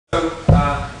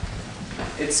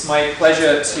It's my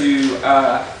pleasure to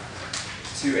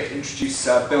introduce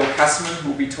Bill Casselman, who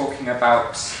will be talking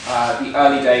about the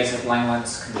early days of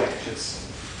Langlands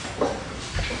conjectures.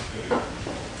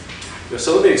 Yeah,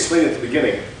 so let me explain at the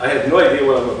beginning. I have no idea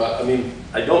what I'm about. I mean,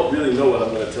 I don't really know what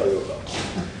I'm going to tell you about.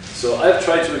 So I've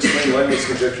tried to explain Langlands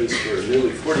conjectures for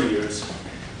nearly 40 years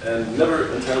and never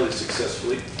entirely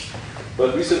successfully.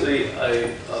 But recently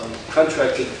I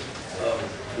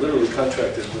literally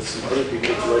contracted with some other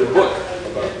people to write a book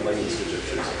about Langlands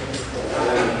conjectures.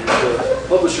 And the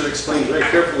publisher explained very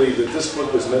carefully that this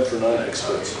book was meant for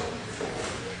non-experts.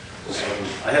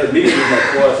 I had a meeting with my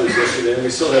co-authors yesterday, and we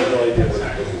still have no idea what the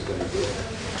book is going to do.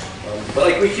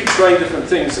 But we keep trying different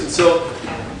things, and so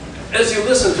as you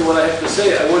listen to what I have to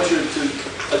say, I want you to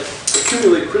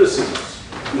accumulate criticisms,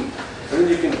 and then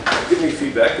you can give me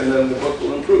feedback, and then the book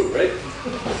will improve, right?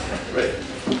 Right.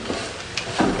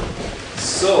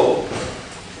 So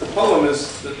the problem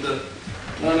is that the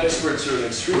non-experts are an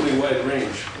extremely wide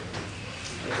range.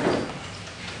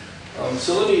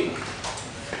 So let me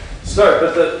start,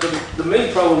 but the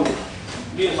main problem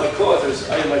me and my co-authors,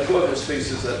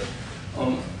 face is that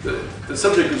the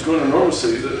subject has grown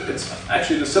enormously.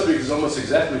 The subject is almost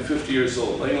exactly 50 years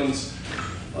old. Langlands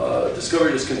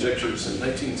discovered his conjectures in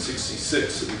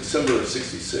 1966, in December of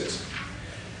 '66.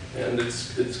 And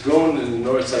it's grown in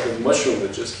it's like a mushroom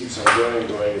that just keeps on growing and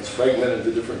growing. It's fragmented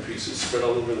into different pieces, spread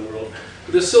all over the world.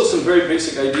 But there's still some very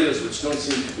basic ideas which don't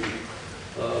seem to be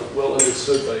well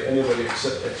understood by anybody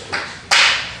except experts.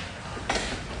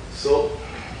 So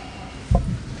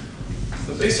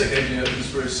the basic idea is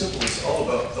very simple. It's all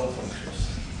about L functions.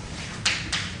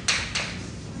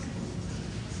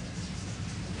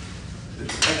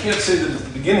 I can't say that the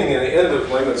beginning and the end of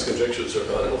Langlands conjectures are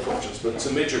about L functions, but it's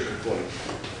a major component.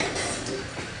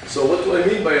 So what do I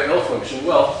mean by an L function?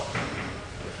 Well,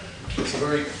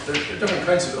 there are different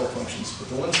kinds of L functions, but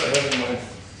the ones I have in mind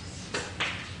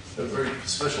have very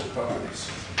special properties.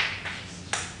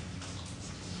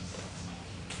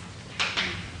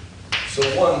 So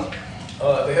one,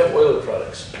 they have Euler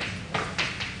products.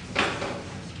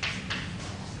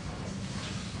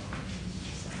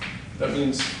 That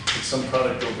means it's some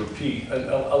product over P. And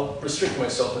I'll restrict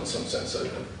myself in some sense, a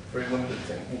very limited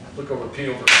thing. We'll look over P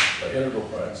over integral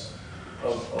primes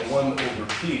of 1 over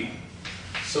P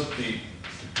sub P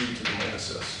to P to the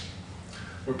minus S,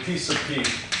 where P sub P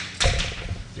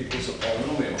equals a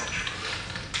polynomial.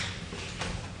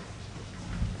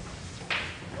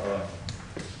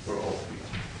 For all P.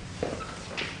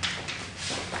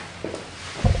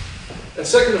 And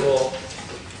second of all,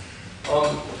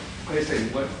 wait a second,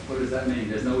 what does that mean?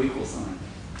 There's no equal sign.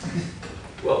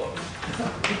 Well,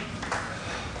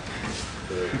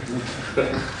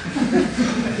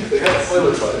 they have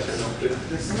Euler products.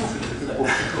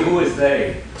 Who is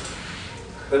they?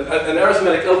 An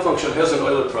arithmetic L function has an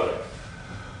Euler product.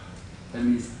 That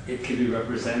means it can be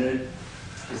represented.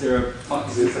 Is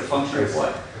this a function of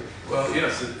what? Well,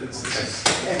 yes,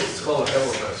 it's called an L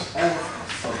of S.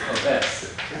 Of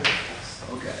S.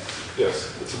 Okay.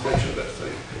 Yes, it's a function of S.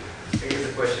 I guess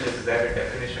the question is that a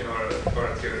definition or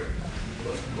a theorem?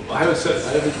 I haven't said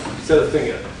a thing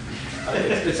yet.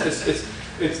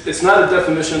 It's not a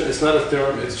definition, it's not a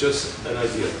theorem, it's just an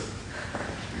idea.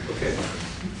 Okay.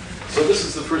 So this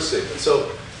is the first statement.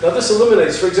 So now this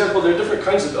eliminates, for example, there are different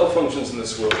kinds of L functions in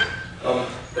this world.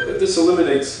 But this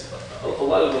eliminates a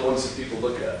lot of the ones that people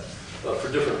look at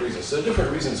for different reasons. So there are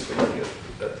different reasons for looking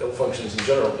at L functions in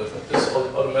general, but this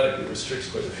automatically restricts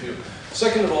quite a few.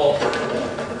 Second of all,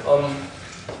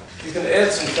 you can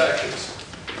add some factors.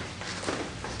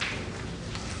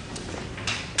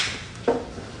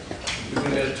 You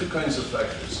can add two kinds of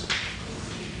factors.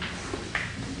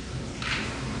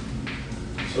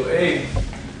 So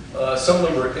some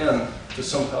number n to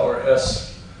some power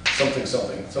s, something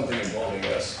involving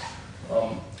s,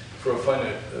 for a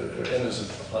finite, n is a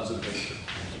positive integer.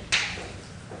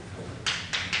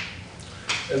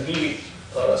 And b,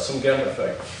 some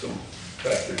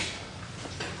factors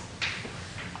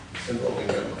involving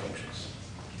gamma functions.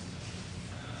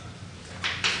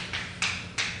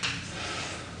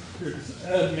 Does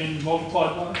add mean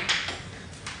multiplied by?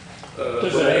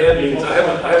 What add means, I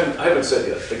haven't said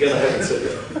yet. Again, I haven't said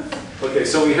yet. Okay,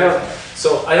 so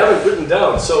I haven't written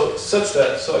down, so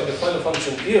I define a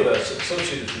function e of s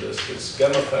associated to this. It's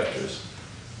gamma factors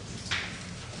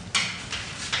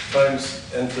times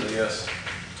n to the s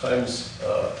times L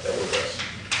of s.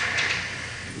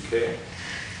 Okay?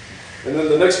 And then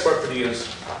the next property is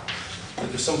that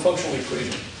there's some functional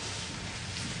equation.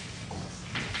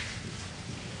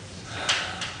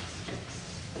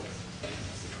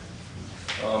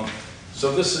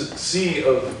 So this is C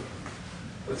of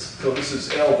So this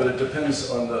is L, but it depends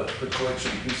on the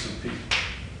collection piece of P.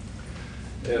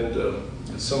 And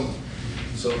so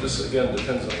this again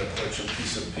depends on the collection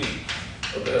piece of P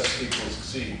of S equals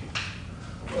C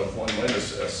of 1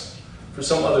 minus S for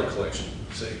some other collection,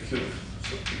 say Q,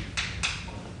 so P.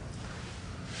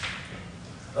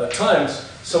 Times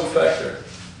some factor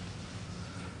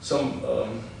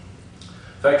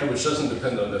which doesn't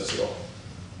depend on this at all.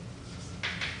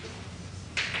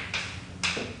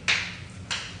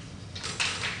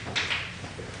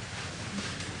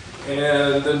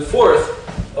 And then fourth,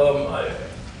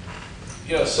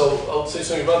 so I'll say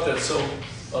something about that. So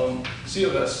C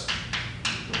of S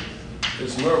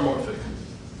is meromorphic.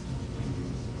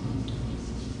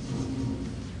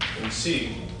 And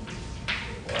C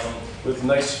with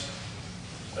nice,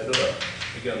 I don't know,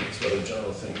 again, it's not a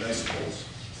general thing, nice poles.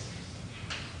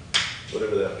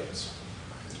 Whatever that means.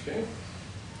 Okay?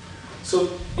 So,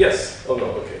 yes. Oh no,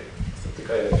 okay. The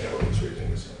guy in the camera was raising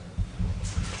his hand.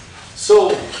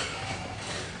 So,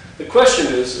 the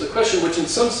question which in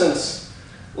some sense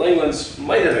Langlands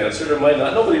might have answered or might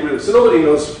not, nobody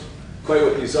knows quite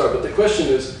what these are, but the question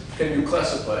is, can you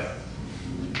classify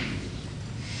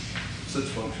such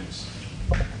functions?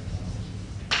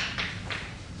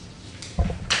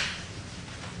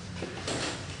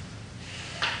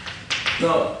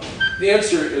 Now, the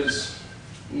answer is,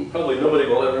 probably nobody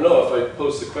will ever know if I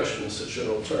pose the question in such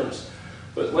general terms,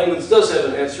 but Langlands does have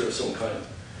an answer of some kind.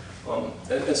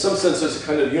 In some sense, there's a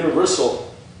kind of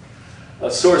universal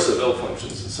source of L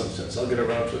functions in some sense. I'll get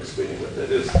around to explaining what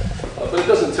that is. But it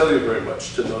doesn't tell you very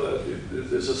much to know that.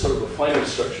 There's a sort of a finer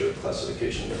structure of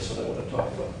classification. That's what I want to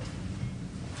talk about.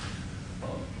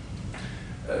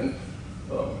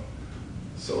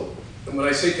 So when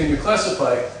I say can you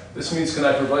classify, this means can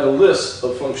I provide a list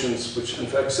of functions which in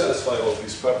fact satisfy all of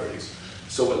these properties.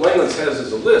 So what Langlands has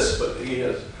is a list, but he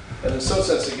has, and in some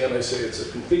sense, again, I say it's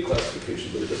a complete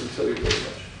classification, but it doesn't tell you very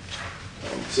much.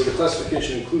 So the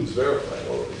classification includes verifying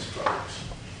all of these properties.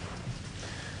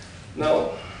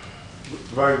 Now,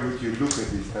 why would you look at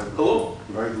this type of hello?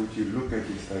 Why would you look at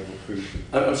this type of function?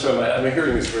 I'm sorry, my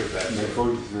hearing is very bad. My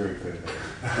phone is very bad.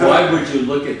 Why would you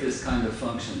look at this kind of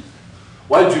function?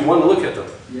 Why did you want to look at them?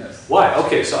 Yes. Why?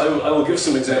 Okay, so I will give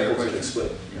some examples and explain.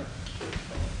 Yeah.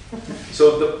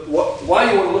 So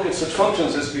why you want to look at such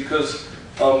functions is because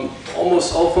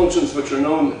almost all functions which are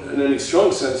known in any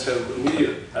strong sense have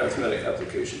immediate arithmetic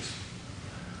applications,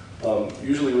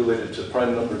 usually related to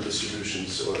prime number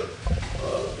distributions or,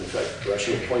 in fact,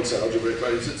 rational points on algebraic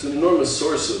varieties. It's an enormous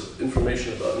source of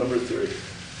information about number theory.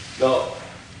 Now,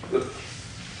 the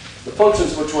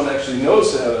functions which one actually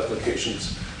knows to have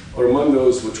applications are among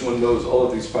those which one knows all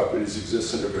of these properties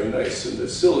exist and are very nice. And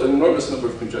there's still an enormous number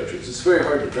of conjectures. It's very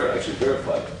hard to actually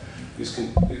verify these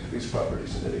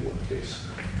properties in any one case.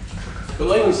 But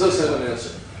Langlands does have an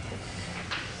answer.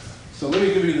 So let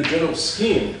me give you the general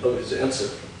scheme of his answer.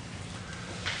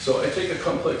 So I take a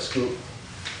complex group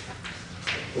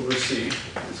over C.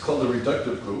 It's called a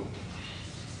reductive group.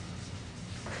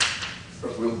 Or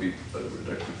it will be a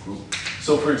reductive group.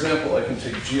 So for example, I can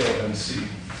take GLNC,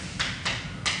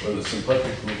 or the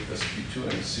symplectic group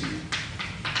SP2NC,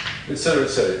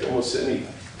 etc., almost any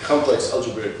complex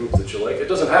algebraic group that you like. It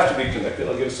doesn't have to be connected.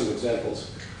 I'll give some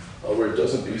examples where it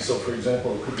doesn't be. So for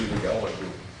example, it could be the Galois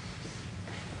group,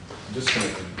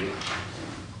 disconnected group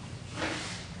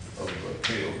of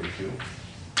K over Q.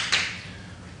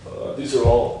 These are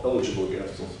all eligible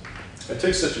examples. I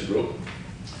take such a group,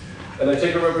 and I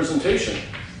take a representation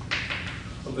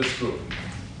of this group.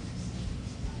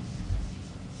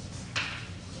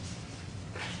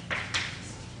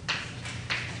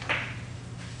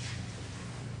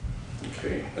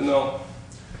 Okay, and now,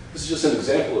 this is just an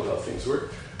example of how things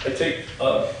work. I take,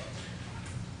 I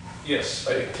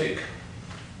take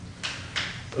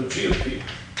G of P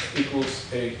equals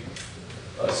a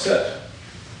set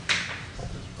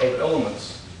of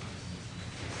elements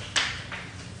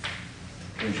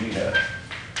in G hat,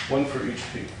 one for each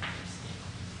P.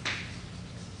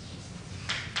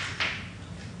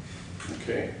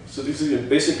 Okay, so these are the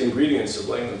basic ingredients of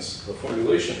Langlands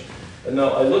formulation. And now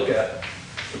I look at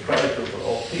the product over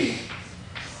all P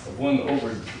of 1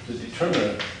 over the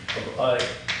determinant of I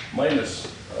minus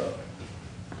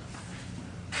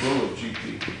rho of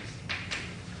GP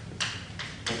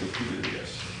over P to the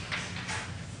S.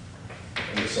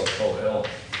 And this I'll call L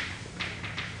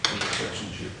over section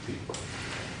G of P.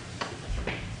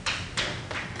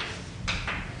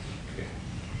 Okay.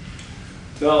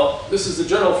 Now, this is the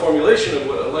general formulation of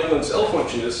what a Langlands L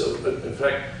function is. So, in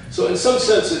fact, so in some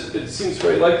sense, it seems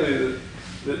very likely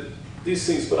that these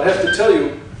things, but I have to tell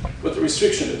you what the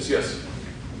restriction is, yes?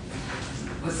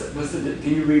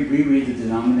 Can you reread the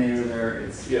denominator there?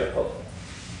 It's Yeah.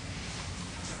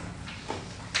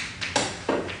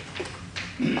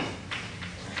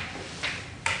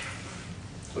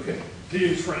 Okay. Do you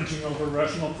infringing over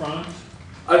rational primes?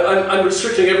 I'm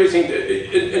restricting everything.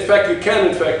 In fact, you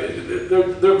can,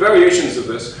 there are variations of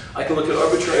this. I can look at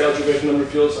arbitrary algebraic number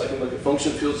fields. I can look at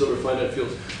function fields over finite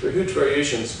fields. There are huge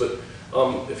variations, but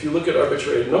if you look at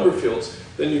arbitrary number fields,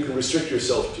 then you can restrict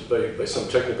yourself by some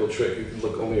technical trick. You can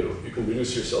look only at, you can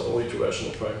reduce yourself only to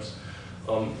rational primes.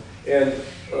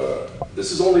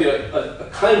 This is only a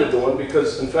kind of the one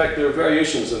because, in fact, there are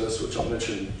variations in this, which I'll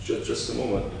mention in just a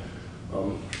moment.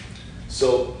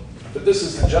 But this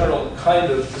is the general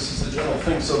this is the general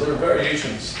thing, so there are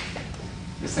variations.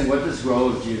 This thing, what does rho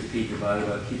of G of P divided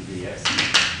by P to the S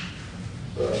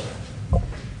mean?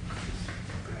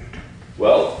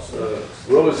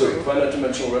 Rho is a finite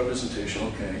dimensional representation.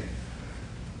 Okay.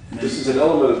 This is an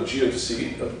element of G of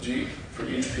C, of G for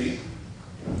each P.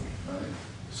 Right.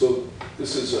 So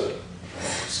this is a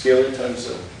scalar times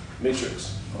a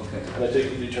matrix. Okay. And I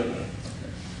take the determinant.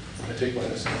 Okay. I take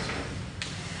minus S.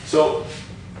 So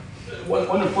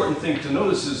one important thing to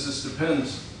notice is this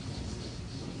depends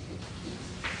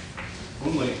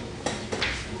only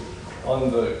on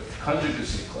the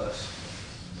conjugacy class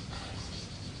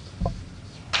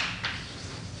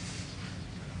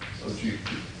of G.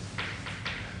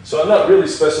 So I'm not really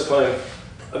specifying,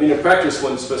 I mean, in practice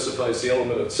one specifies the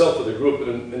element itself of the group, but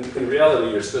in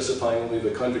reality you're specifying only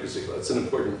the conjugacy class. It's an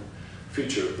important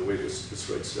feature of the way this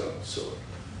writes down. So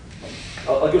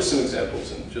I'll give some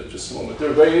examples in just a moment. There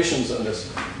are variations on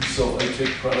this. So I take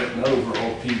product not over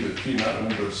all P, but P not a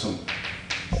member of some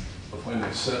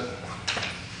finite set.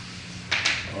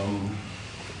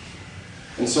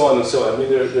 And so on and so on. I mean,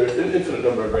 there are an infinite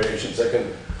number of variations. I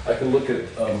can look at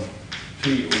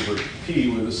P over P,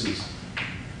 where this is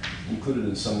included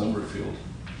in some number field,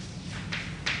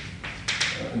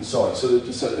 and so on. So there's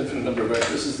just an infinite number of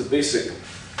variations. This is the basic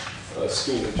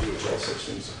scheme into which all such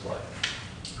things apply.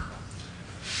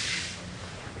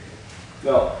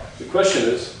 Now, the question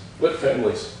is, what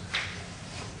families?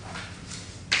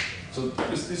 So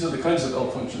these are the kinds of L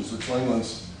functions which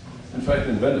Langlands, in fact,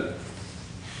 invented.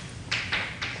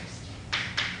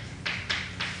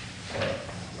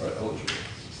 Are eligible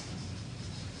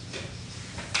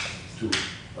to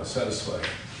satisfy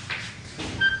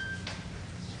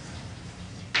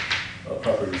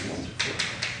properties 1 to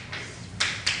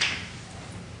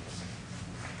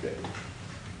 4. Okay.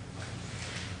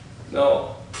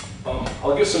 Now,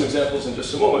 I'll give some examples in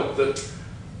just a moment. The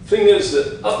thing is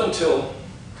that up until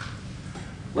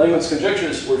Langlands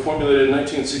conjectures were formulated in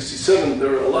 1967, there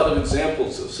were a lot of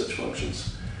examples of such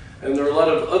functions. And there are a lot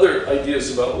of other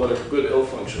ideas about what a good L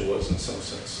function was in some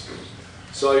sense.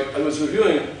 So I was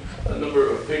reviewing a number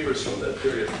of papers from that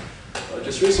period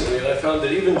just recently, and I found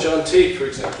that even John Tate, for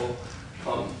example,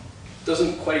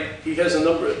 doesn't quite, he has a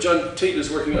number, John Tate is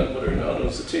working on what are now known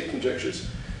as the Tate conjectures,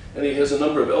 and he has a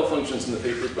number of L functions in the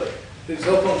paper, but these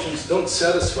L functions don't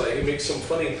satisfy, he makes some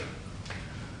funny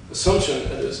assumption,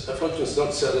 and his functions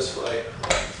don't satisfy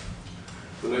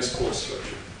the nice cool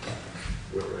structure,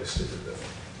 wherever I stated that.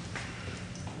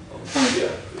 Yeah,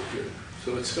 here.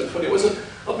 So it's kind of funny. It wasn't,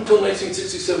 up until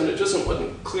 1967, it just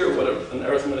wasn't clear what an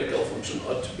arithmetic L function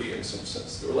ought to be in some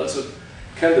sense. There were lots of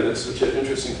candidates which had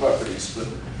interesting properties, but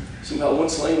somehow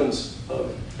once Langlands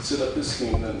set up this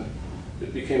scheme, then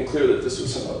it became clear that this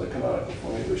was somehow the canonical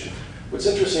formulation. What's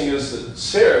interesting is that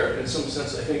Serre, in some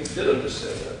sense, I think, did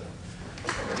understand that,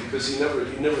 because he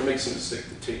never makes a mistake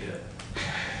that Tate had.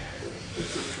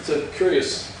 It's a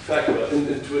curious fact about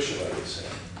intuition, I would say.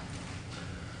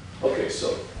 Okay,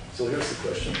 so here's the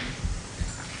question.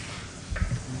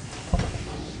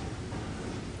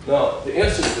 Now, the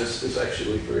answer to this is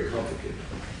actually very complicated.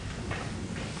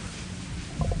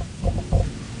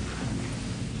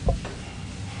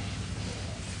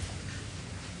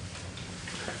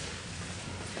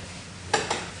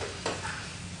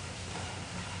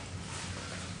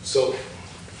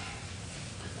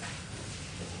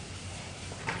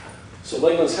 So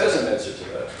Langlands has an answer to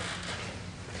that.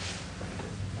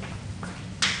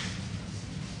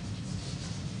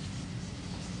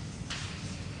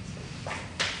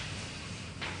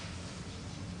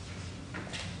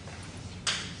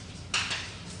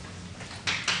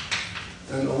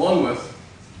 And along with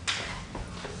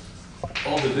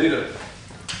all the data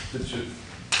that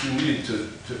you need to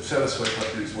satisfy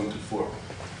properties 1 to 4.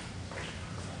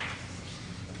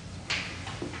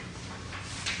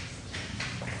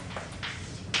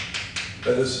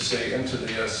 That is to say, n to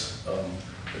the s,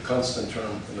 the constant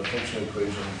term in the functional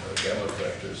equation, gamma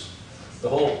factors, The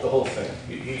whole thing.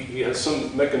 He has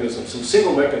some mechanism, some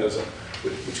single mechanism,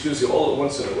 which gives you all at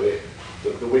once in a way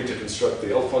the way to construct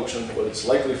the L function, what its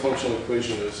likely functional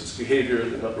equation is, its behavior,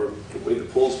 the way the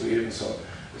poles behave, and so on.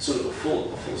 It's sort of a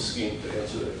full scheme to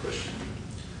answer that question.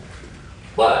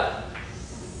 But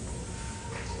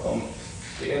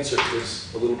the answer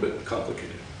is a little bit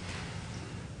complicated.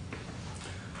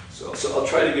 So I'll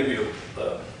try to give you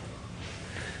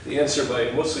the answer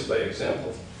mostly by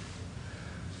example.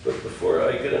 But before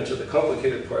I get into the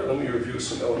complicated part, let me review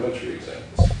some elementary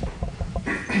examples.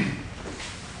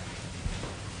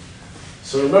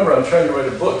 So remember, I'm trying to write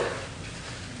a book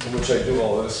in which I do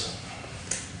all this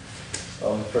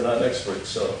for non-experts.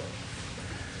 So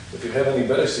if you have any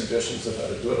better suggestions of how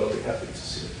to do it, I'll be happy to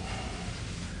see it.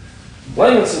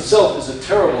 Langlands himself is a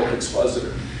terrible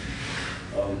expositor,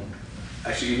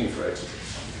 actually even for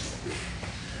experts.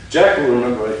 Jack will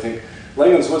remember, I think,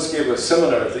 Langlands once gave a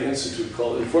seminar at the Institute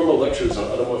called Informal Lectures on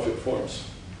Automorphic Forms.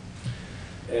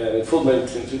 And in full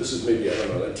 19, this is maybe, I don't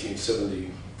know,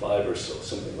 1975 or so,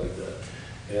 something like that.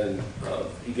 And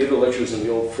he gave the lectures in the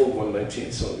old full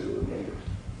 119, some of you will remember.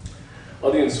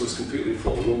 Audience was completely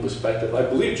full, the room was backed up. I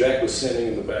believe Jack was standing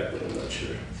in the back, but I'm not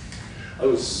sure. I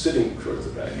was sitting towards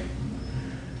the back.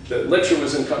 The lecture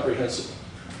was incomprehensible.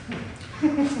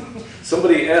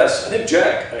 Somebody asked, I think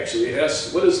Jack actually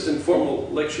asked, what does informal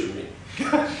lecture mean?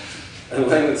 And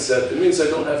Langlands said, it means I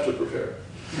don't have to prepare.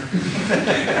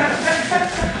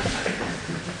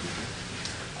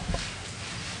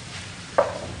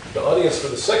 The audience for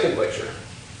the second lecture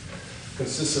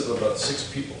consisted of about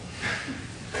 6 people.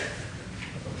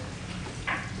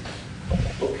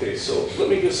 Okay, so let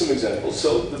me give some examples.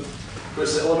 So of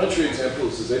course, the elementary example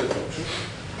is the zeta function.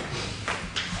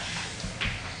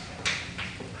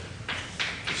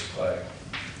 It's pi.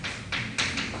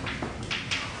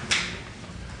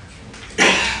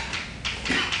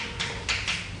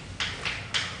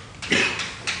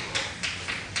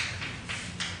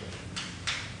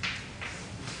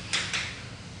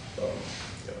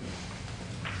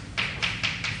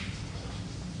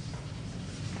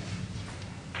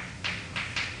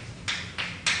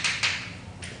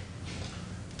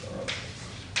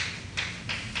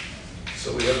 So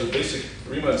we have the basic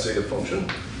Riemann zeta function,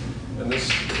 and this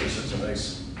is a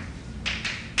nice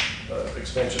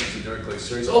expansion of the Dirichlet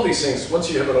series. All these things, once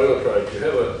you have an Euler product, you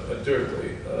have a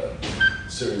Dirichlet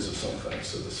series of some kind.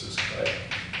 So this is pi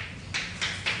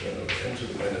n to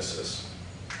the minus s,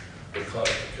 the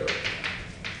conical character.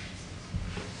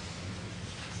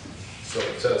 So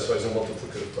it satisfies a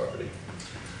multiplicative property.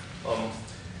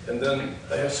 And then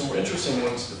I have some more interesting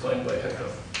ones defined by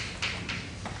Hecke.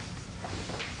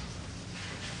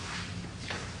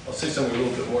 I'll say something a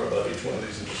little bit more about each one of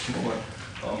these in just a moment.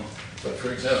 But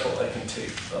for example, I can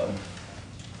take,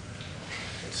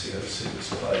 let's see how to say this,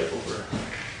 pi over,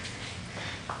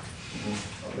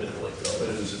 I'll write it like that, I'll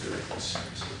write it as a Dirichlet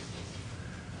series.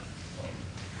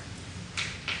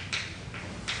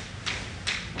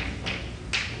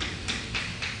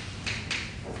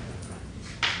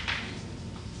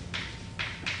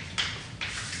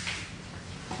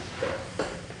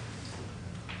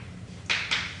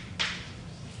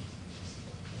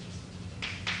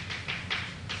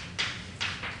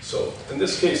 So in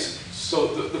this case, so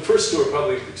the first two are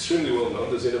probably extremely well known,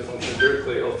 the zeta function,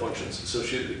 Dirichlet L functions,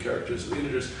 associated characters of the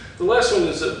integers. The last one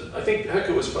is, I think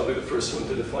Hecke was probably the first one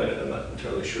to define it, I'm not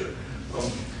entirely sure.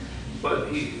 But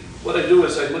what I do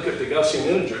is I look at the Gaussian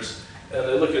integers, and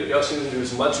I look at Gaussian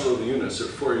integers modulo the units, or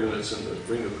 4 units in the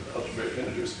ring of algebraic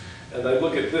integers. And I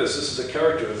look at this is a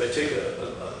character. If I take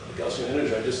a Gaussian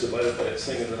integer, I just divide it by its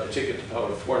thing, and then I take it to the power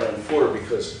of 494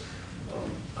 because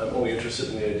I'm only interested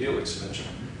in the ideal expansion.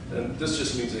 And this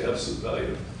just means the absolute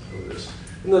value of this.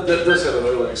 And that does have an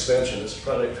Euler expansion. It's a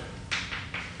product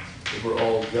over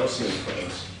all Gaussian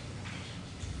primes.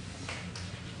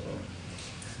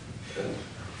 And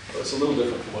it's a little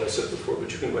different from what I said before,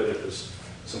 but you can write it as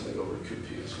something over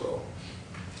QP as well.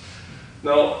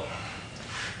 Now,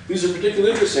 these are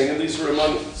particularly interesting, and these were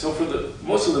among, so for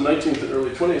most of the 19th and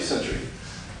early 20th century,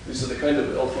 these are the kind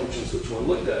of L functions which one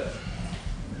looked at.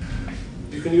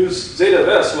 You can use zeta of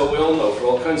s, well, we all know, for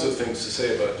all kinds of things to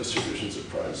say about distributions of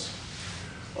primes.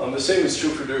 The same is true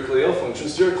for Dirichlet L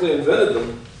functions. Dirichlet invented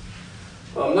them,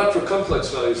 not for complex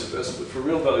values of s, but for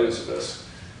real values of s.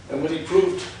 And what he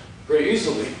proved very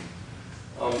easily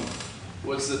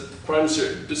was that primes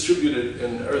are distributed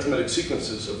in arithmetic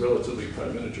sequences of relatively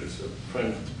prime integers, of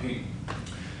prime to p.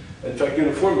 In fact,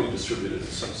 uniformly distributed in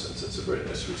some sense. It's a very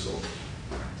nice result.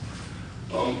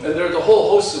 And there's a whole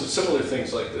host of similar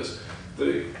things like this.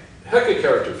 The Hecke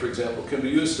character, for example, can be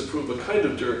used to prove a kind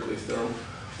of Dirichlet theorem,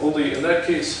 only in that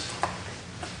case,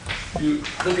 you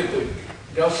look at the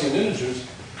Gaussian integers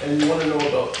and you want to know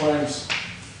about primes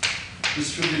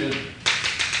distributed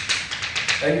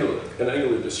an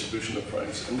angular distribution of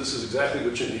primes. And this is exactly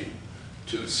what you need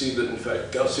to see that, in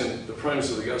fact, the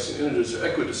primes of the Gaussian integers are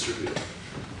equidistributed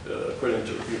according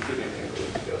to the Euclidean angle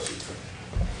of the Gaussian frame.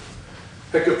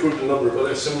 Hecker proved a number of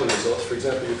other similar results. For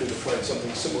example, you can define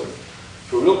something similar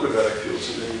for real quadratic fields,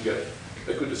 and then you get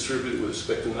equidistributed with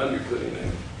respect to non-Euclidean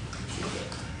angle.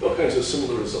 All kinds of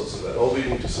similar results of that, all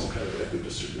leading to some kind of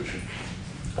equidistribution.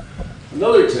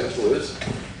 Another example is,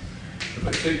 if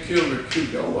I take Q over Q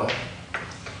gamma,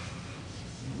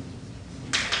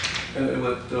 and I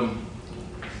let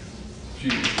G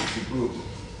equals the Brook,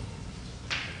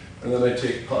 and then I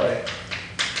take pi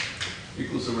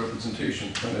equals a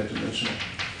representation, finite dimensional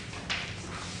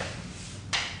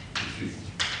G.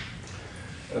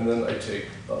 And then I take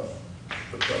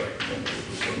the product number, which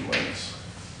is 1 minus,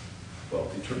 well,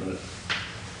 determinant of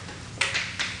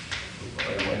I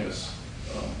minus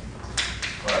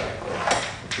pi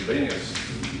of Frobenius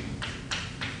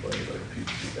divided by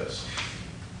P/S.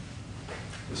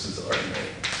 This is R and A.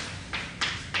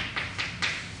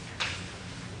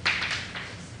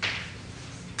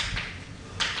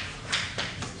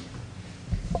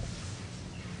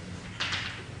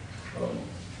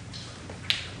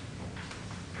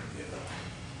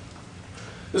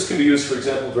 This can be used, for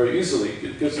example, very easily.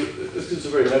 This gives a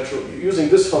very natural, using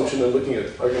this function and looking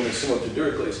at arguments similar to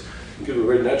Dirichlet's, you can give a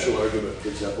very natural argument, for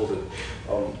example, that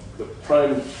the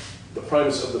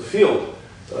primes of the field,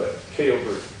 K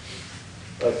over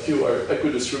Q, are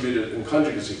equidistributed in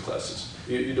conjugacy classes.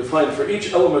 You define for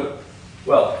each element,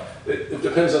 well, it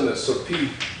depends on this. So P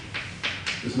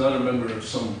is not a member of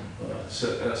some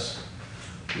set S,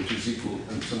 which is equal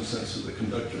in some sense to the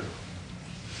conductor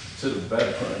set of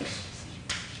bad primes.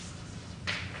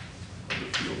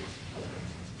 Field.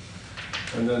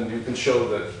 And then you can show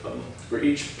that for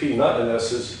each P not an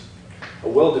S is a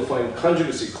well-defined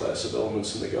conjugacy class of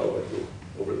elements in the Galois group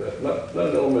over that. Not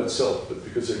an element itself, but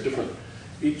because they're different.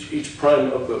 Each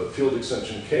prime of the field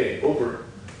extension K over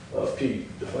P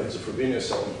defines a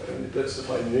Frobenius element, and that's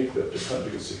defined uniquely up to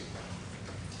conjugacy.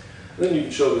 And then you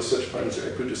can show that such primes are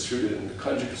equidistributed into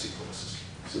conjugacy classes.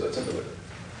 So that's another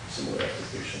similar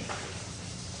application.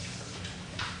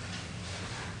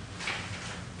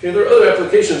 Okay, there are other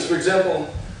applications. For example,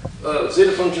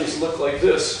 zeta functions look like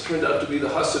this turned out to be the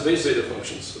Hasse-Weil zeta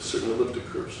functions of certain elliptic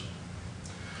curves.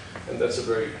 And that's a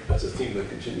theme that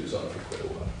continues on for quite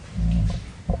a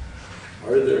while.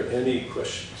 Are there any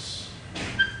questions?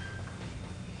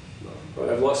 No. Oh,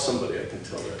 I've lost somebody, I can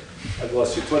tell that. I've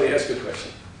lost you. Tony, ask a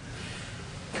question.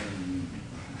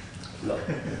 No.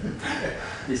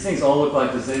 These things all look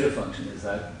like the zeta function, is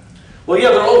that? Well,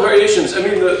 yeah, they're all variations. I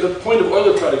mean, the point of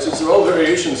Euler products is they're all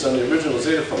variations on the original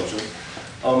zeta function,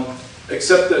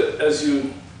 except that as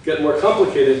you get more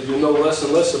complicated, you know less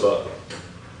and less about them.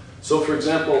 So, for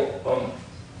example,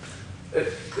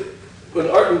 when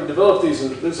Artin developed these,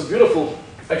 and there's a beautiful,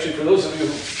 actually, for those of you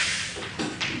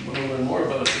who want to learn more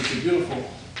about it, there's a beautiful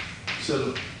set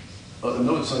of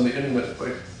notes on the internet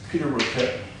by Peter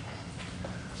Roquette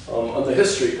on the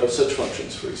history of such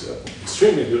functions, for example.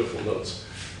 Extremely beautiful notes.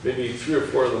 Maybe 3 or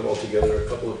 4 of them altogether, a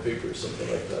couple of papers, something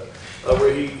like that,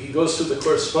 where he goes through the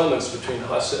correspondence between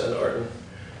Hasse and Artin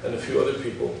and a few other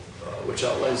people, which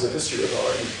outlines the history of how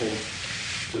Artin came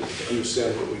to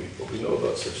understand what we know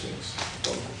about such things.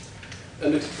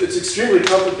 And it's extremely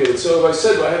complicated. So if I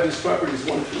said I have these properties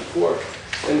 1 through 4,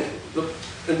 and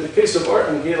in the case of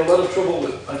Artin, he had a lot of trouble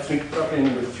with, I think, property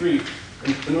number 3,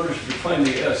 in order to define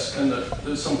the S, and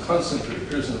there's some constant that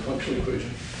appears in the functional equation.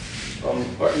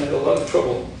 Artin had a lot of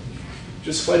trouble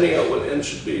just finding out what n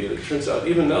should be. And it turns out,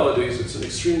 even nowadays, it's an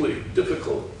extremely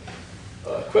difficult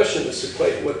question as to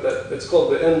quite what it's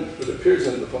called. The n that appears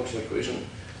in the functional equation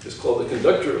is called the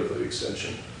conductor of the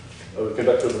extension, or the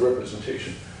conductor of the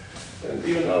representation. And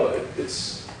even now,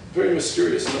 it's a very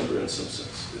mysterious number in some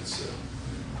sense.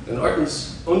 And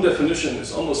Artin's own definition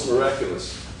is almost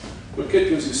miraculous. Roquette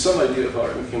gives you some idea of how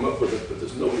Artin came up with it, but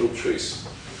there's no real trace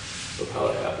of how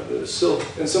it happened. It is still,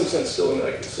 in some sense, still an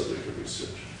active subject of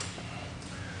research.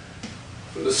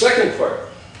 For the second part,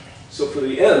 so for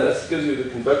the n, that gives you the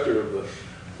conductor of the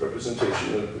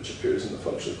representation which appears in the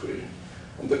functional equation.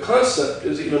 The constant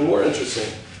is even more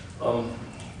interesting.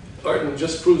 Artin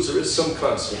just proves there is some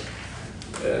constant,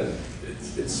 and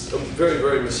it's a very,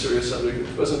 very mysterious subject.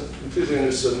 It wasn't completely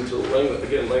understood until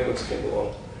Langlands came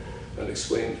along and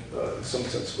explained, in some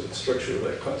sense, what the structure of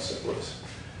that constant was.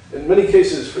 In many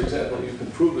cases, for example, you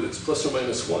can prove that it's plus or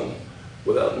minus 1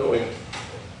 without knowing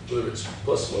whether it's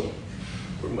plus 1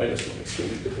 or minus 1.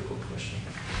 Extremely difficult question.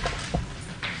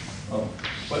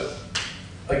 But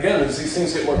again, as these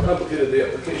things get more complicated, the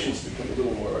applications become a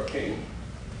little more arcane.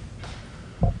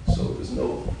 So there's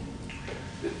no,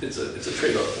 it's a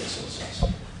trade-off in some sense.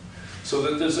 So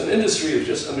that there's an industry of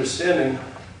just understanding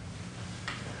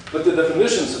what the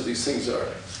definitions of these things are,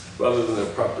 rather than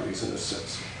their properties in a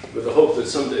sense, with the hope that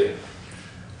someday,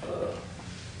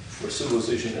 where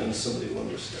civilization ends, somebody will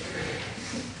understand.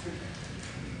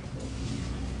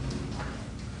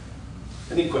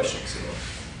 Any questions at all?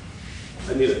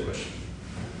 I need a question.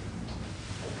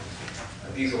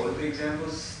 Are these all the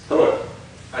examples? Hello?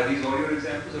 Are these all your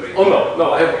examples? Or Oh,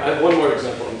 no, I have one more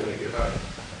example I'm going to give.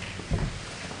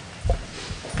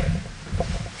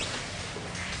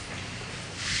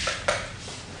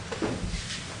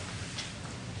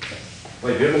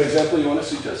 Wait, do you have an example you want to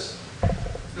suggest?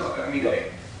 No, I mean, well,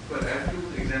 I have two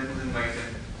examples in mind,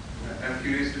 and I'm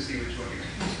curious to see which one you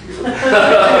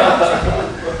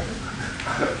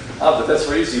But that's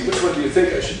very easy. Which one do you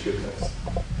think I should give next?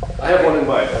 I have one in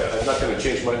mind. I'm not going to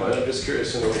change my mind. I'm just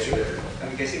curious to know what you have.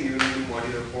 I'm guessing you're going to do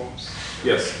modular forms.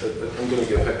 Yes, I'm going to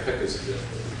give Heck as an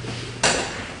example.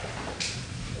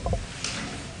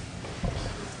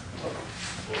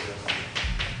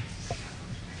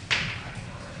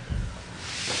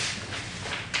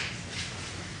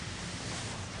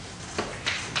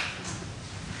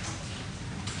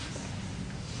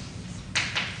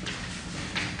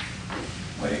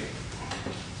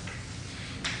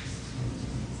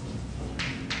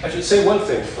 I should say one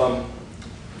thing.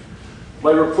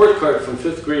 My report card from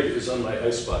 5th grade is on my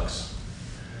icebox.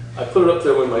 I put it up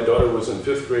there when my daughter was in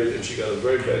 5th grade and she got a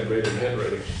very bad grade in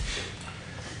handwriting.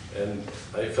 And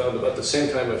I found about the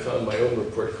same time I found my own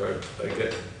report card, I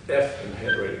get F in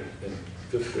handwriting in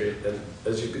 5th grade. And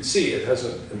as you can see, it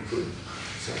hasn't improved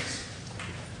since.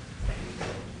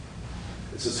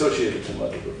 It's associated to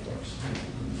modular forms.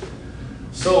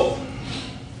 So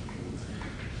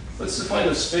let's define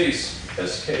a space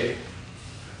SK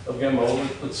of gamma.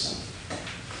 Let's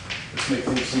make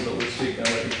things simple. Let's take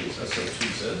gamma equals S of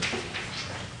 2Z.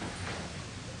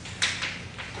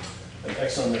 And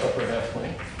X on the upper half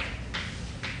plane.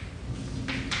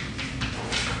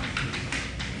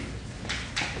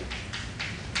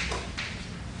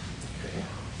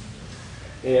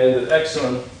 Okay. And that X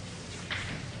on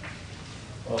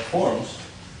forms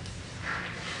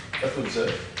F of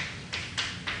Z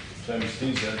times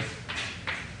dz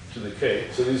to the k.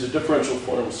 So these are differential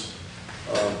forms,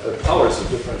 powers of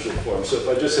differential forms. So if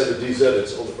I just had the dz,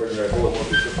 it's ordinary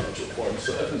holomorphic differential form.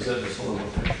 So f of z is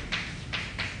holomorphic.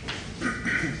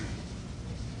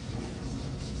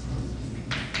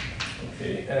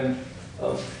 Okay, and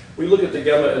we look at the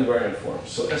gamma invariant form.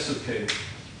 So S of k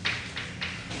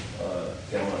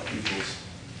gamma equals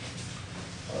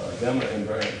gamma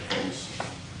invariant forms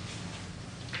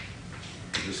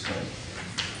of this kind.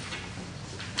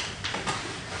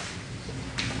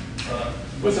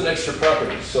 With an extra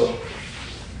property. So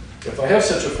if I have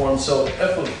such a form, so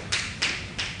f of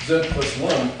z plus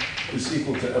 1 is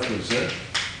equal to f of z.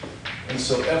 And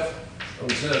so f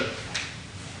of z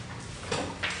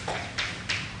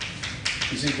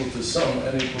is equal to some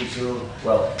n equals 0.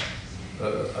 Well,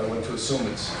 I want to assume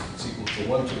it's equal to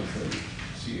 1 to infinity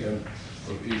cn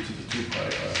of e to the 2 pi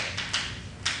r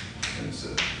and z.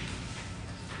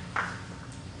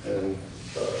 And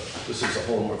this is a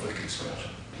holomorphic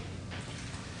expansion.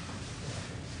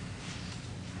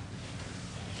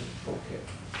 Okay.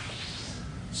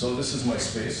 So this is my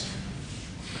space.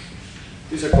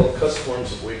 These are called Cuss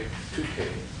forms of weight 2k.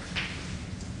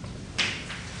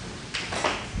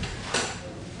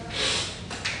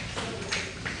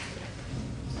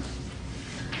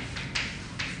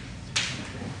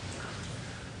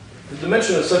 The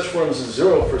dimension of such forms is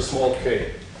 0 for small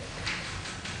k.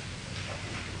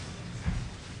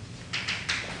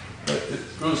 But it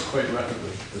grows quite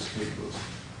rapidly as k grows.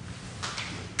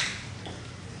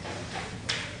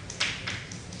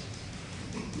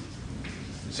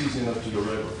 It's easy enough to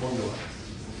derive a formula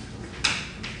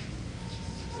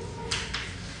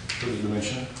for the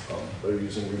dimension by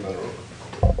using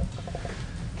Riemann-Roch.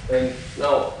 And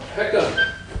now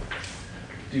Hecke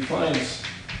defines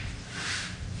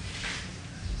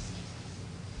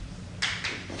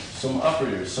some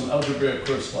operators, some algebraic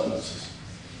correspondences.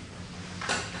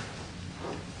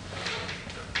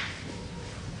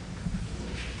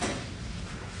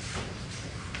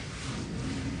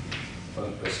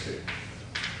 On SK.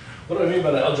 What do I mean by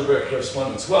an algebraic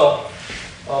correspondence? Well,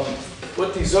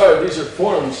 what these are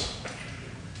forms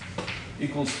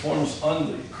equals forms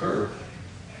on the curve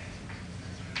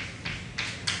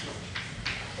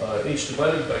h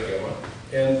divided by gamma.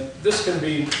 And this can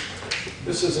be,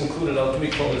 this is included, let me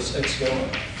call this x gamma.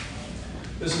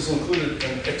 This is included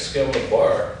in x gamma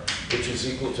bar, which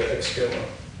is equal to x gamma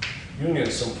union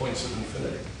some points of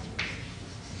infinity.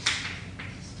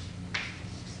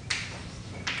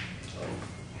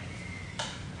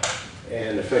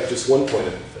 And in fact, just one point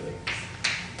of infinity.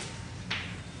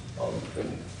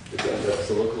 And again, that's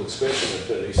the local expansion of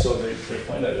infinity, so they're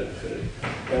finite at infinity.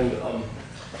 And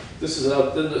this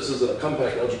is a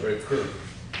compact algebraic curve.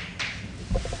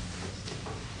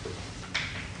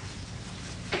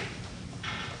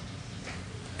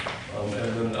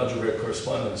 And then algebraic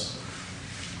correspondence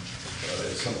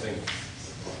is something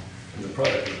in the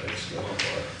product of x gamma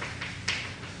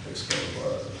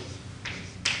bar,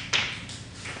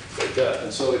 like that.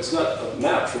 And so it's not a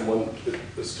map from one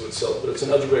this to itself, but it's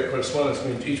an algebraic correspondence,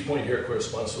 means each point here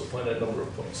corresponds to a finite number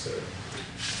of points there.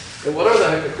 And what are the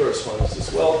Hecker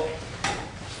correspondences? Well,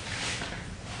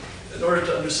 in order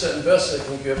to understand best, I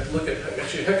think you have to look at,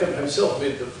 actually Hecker himself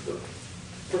made the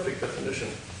perfect definition.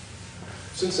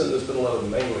 Since then, there's been a lot of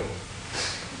mangling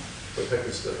of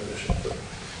Hecker's definition. But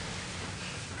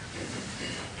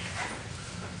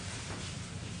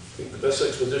I think the best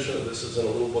exposition of this is in a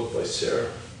little book by Sarah.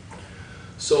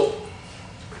 So,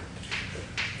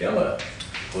 gamma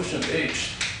quotient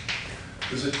H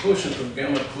is a quotient of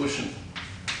gamma quotient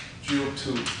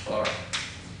GO2R.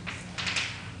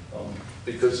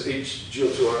 Because H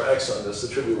GO2R acts on this, the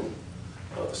trivial,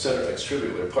 the center X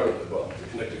trivial, or part of it, well, the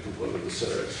connected component of the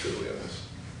center X trivial on this.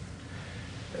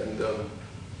 And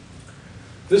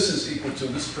this is equal to,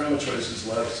 this parameterizes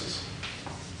lattices.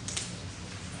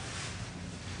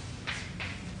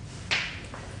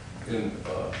 In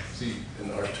Z in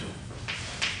R2.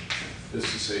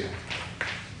 This is a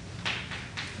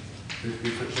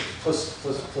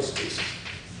plus basis.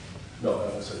 No,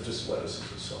 I'm sorry, just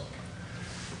lattices itself.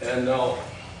 And now,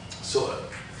 so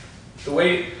the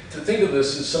way to think of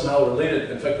this is somehow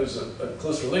related. In fact, there's a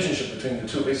close relationship between the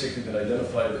two. Basically, you can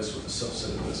identify this with a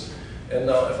subset of this. And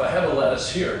now, if I have a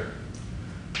lattice here,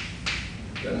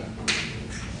 then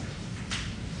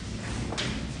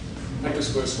Hecker's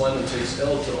correspondent takes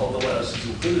L to all the lattices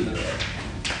included in R,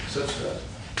 such that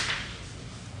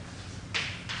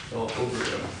L over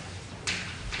M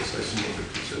is isomorphic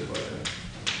to Z by M.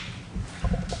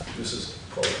 This is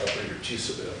called operator T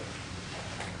sub M.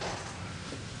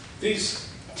 These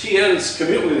TNs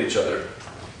commute with each other.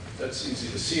 That's easy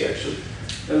to see, actually.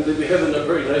 And they behave in a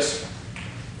very nice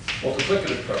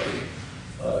multiplicative property.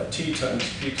 T times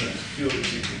P times Q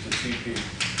is equal to TP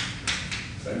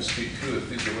times PQ if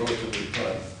these are relatively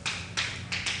prime.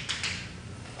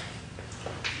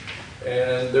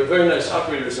 And they're very nice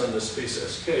operators on the space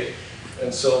SK.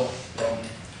 And so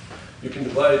you can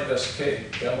divide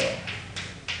SK, gamma,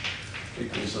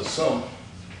 equals a sum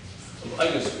of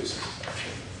eigenspaces,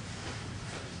 actually,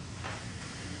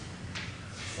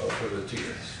 for the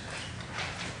TNs.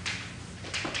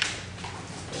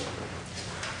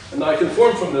 And now I can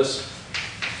form from this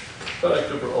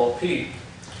product over all P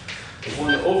of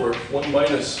 1 over 1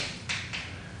 minus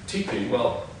TP.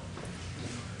 Well,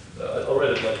 I'll write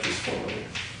it like this formally.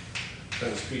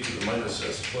 Times P to the minus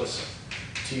S plus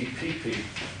TPP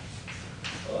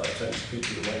times P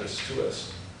to the minus 2S.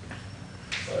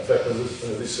 In fact, under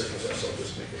these circumstances, I'll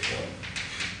just make it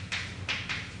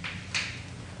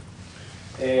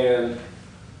 1. And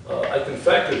I can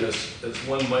factor this as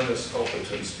 1 minus alpha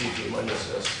times P to the minus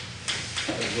S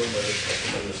and 1 minus alpha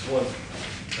minus 1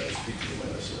 times P to the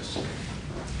minus S.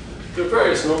 There are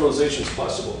various normalizations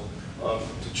possible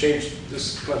to change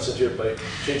this constant here by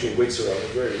changing weights around.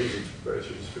 There are various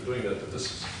reasons for doing that, but this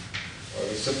is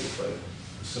the simplified,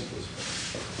 the simplest one.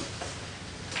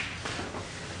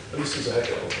 And this is a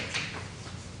Hecker element.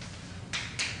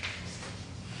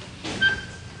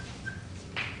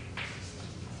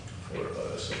 For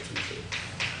SL2.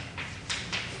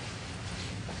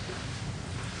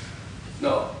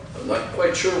 Now, I'm not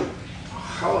quite sure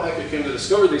how Hecker came to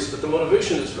discover these, but the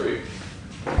motivation is very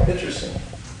interesting.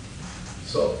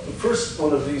 So the first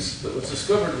one of these that was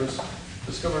discovered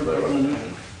by Roman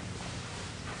Newton.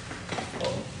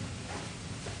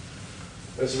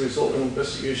 As a result of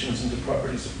investigations into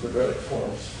properties of quadratic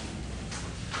forms,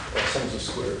 sums of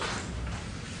squares.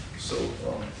 So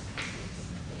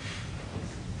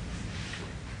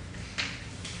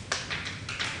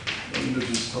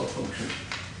Newton's top function.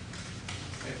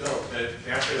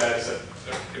 The answer to that is that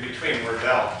in between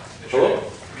Wordell. Hello?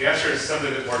 The answer is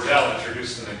something that Wordell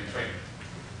introduced in between.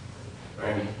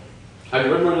 Right? Have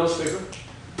you read Wordell's paper?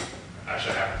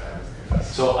 Actually, I haven't.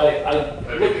 So I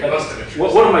look it at must have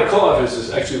introduced one of my co-authors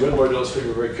has actually read Wordell's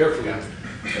paper very carefully, Yeah.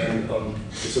 and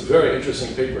it's a very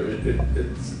interesting paper.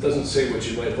 It doesn't say what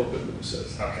you might hope it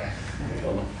says. Okay.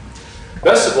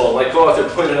 Best of all, my co-author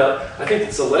pointed out, I think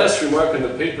it's the last remark in the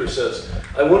paper says,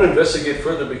 I want to investigate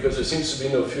further because there seems to be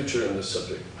no future in this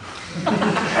subject.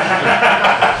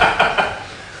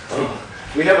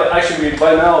 We have, actually,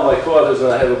 by now, my co-authors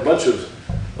and I have a bunch of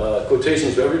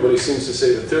quotations where everybody seems to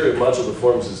say the theory of modular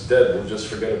forms is dead, we'll just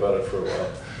forget about it for a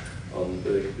while.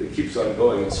 But it keeps on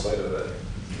going in spite of that.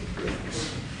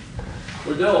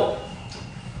 Wardell.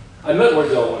 I met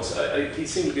Wardell once. He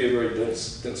seemed to be a very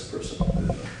dense person.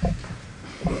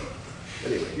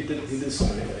 Anyway, he did so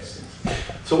many nice things.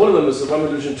 So one of them is the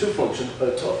Ramanujan function,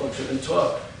 tau function, and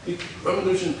tau.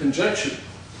 Ramanujan conjectured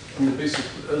from the basic,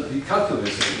 he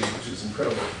calculated it, which is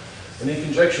incredible. And he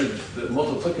conjectured the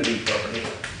multiplicative property,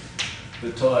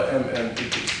 that tau mn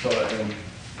equals tau m,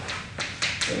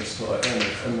 and it's tau n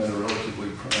if mn are relatively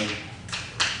prime.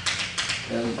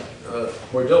 And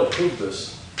Wardell proved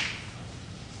this.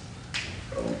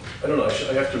 I don't know,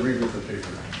 I have to reread the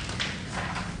paper.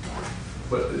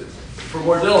 But for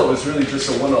Wardell, it was really just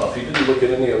a one-off. He didn't look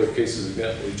at any other cases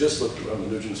example. He just looked at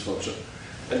Ramanujan's function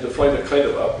and defined a kind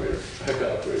of operator, a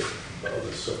Hecke operator.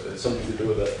 So it has something to do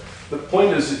with that. The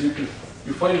point is that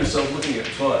you find yourself looking at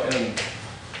tau n.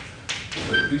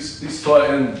 These tau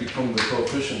n become the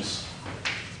coefficients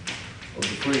of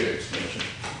the Fourier expansion.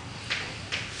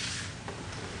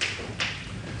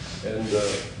 And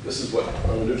this is what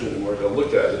Ramanujan and Wardell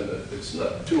looked at, and it's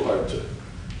not too hard to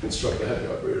construct a Hecke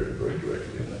operator very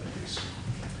directly in that case.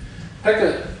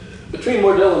 Hecke, between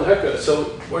Wardell and Hecke,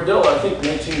 so Wardell, I think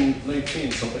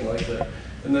 1919, something like that,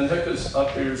 and then Hecke's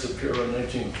operators appear around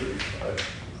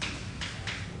 1935.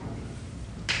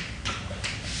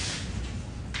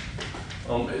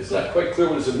 It's not quite clear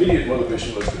what his immediate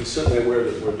motivation was, but he's certainly aware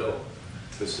that Wardell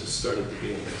has started the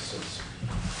game in this sense.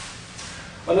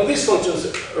 Now these functions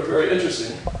are very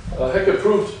interesting. Hecke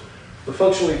proved the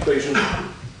functional equation,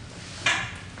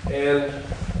 and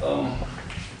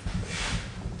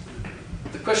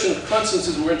the question of constants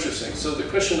is more interesting. So the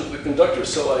question of the conductor,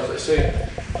 so as I say,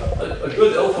 a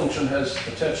good L function has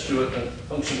attached to it a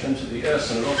function n to the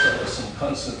s, and it also has some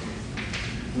constant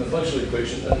in the functional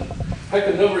equation. And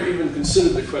Hecke never even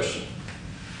considered the question.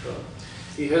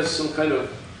 He has some kind of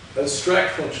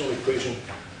abstract functional equation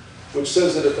which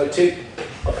says that if I take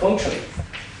a function,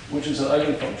 which is an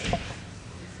eigenfunction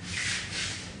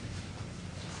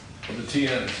of the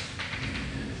Tn's,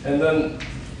 and then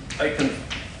I can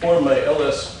form my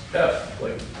LSF,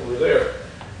 like over there,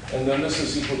 and then this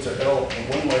is equal to L of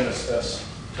 1 minus S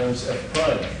times F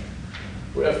prime,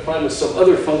 where F prime is some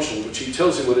other function, which he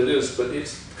tells you what it is, but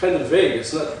it's kind of vague.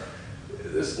 It's not,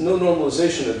 there's no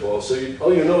normalization involved, so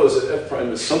all you know is that F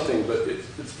prime is something, but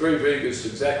it's very vague as to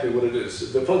exactly what it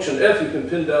is. The function F you can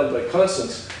pin down by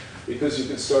constants, because you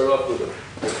can start off with a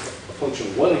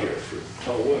function 1 here for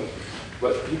tau 1,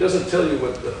 but he doesn't tell you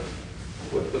what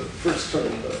the first term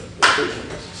of the equation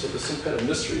is, so there's some kind of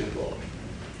mystery involved.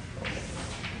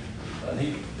 And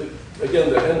again,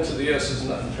 the n to the s is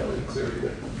not entirely clear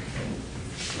either.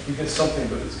 He gets something,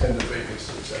 but it's kind of vague as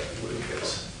to exactly what he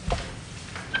gets.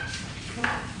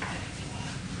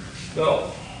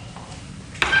 Now,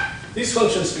 these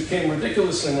functions became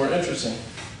ridiculously more interesting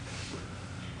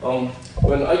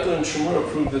when Eichler and Shimura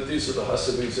proved that these are the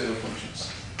Hasebe zeta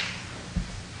functions.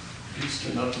 These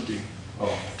turn out to be,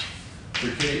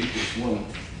 for k equals 1,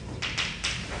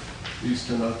 these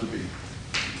turn out to be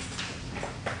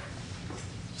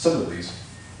some of these.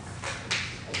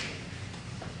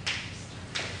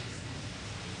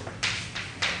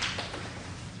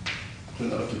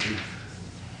 Turn out to be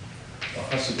a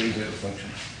Hasebe zeta function,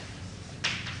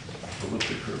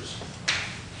 elliptic curves.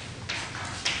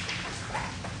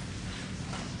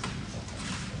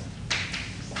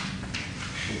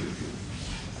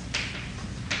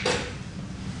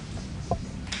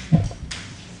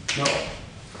 Now,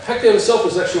 Hecke himself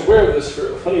was actually aware of this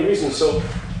for a funny reason. So,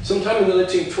 sometime in the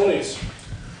 1920s,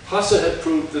 Hasse had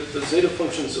proved that the zeta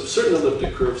functions of certain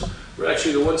elliptic curves were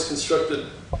actually the ones constructed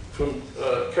from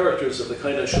characters of the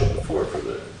kind I showed before for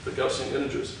the Gaussian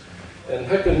integers. And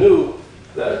Hecke knew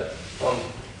that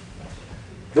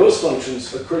those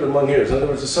functions occurred among here. In other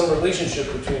words, there's some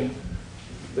relationship between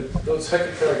those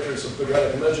Hecke characters of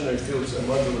quadratic imaginary fields and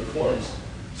modular forms.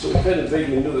 So we kind of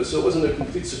vaguely knew this. So it wasn't a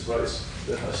complete surprise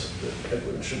that Hecke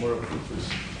and Shimura proved this.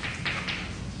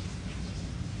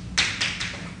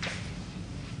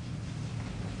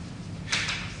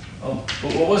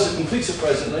 But what was a complete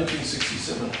surprise in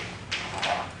 1967,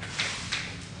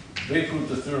 they proved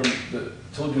the theorem that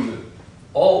told you that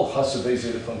all Hasebe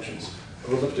zeta functions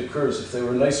of elliptic curves, if they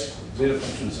were nice zeta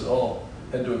functions at all,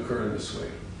 had to occur in this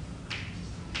way.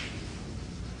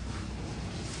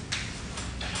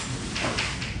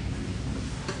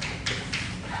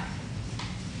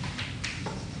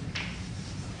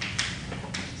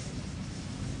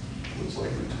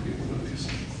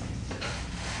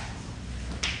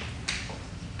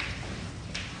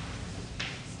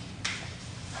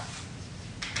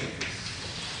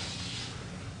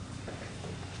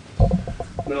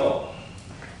 Now,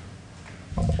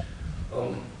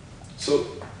 so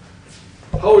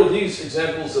how are these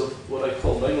examples of what I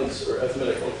call Langlands or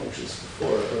arithmetic L functions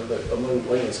before, or among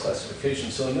Langlands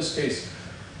classification? So in this case,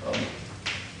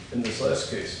 in this last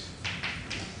case,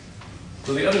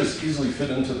 so the others easily fit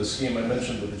into the scheme I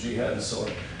mentioned with the G hat and so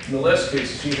on. In the last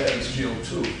case, G hat is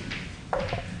GO2,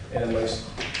 and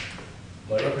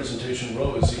my representation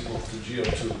rho is equal to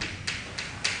GO2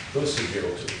 goes to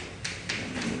GO2,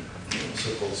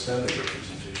 so-called standard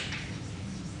representation.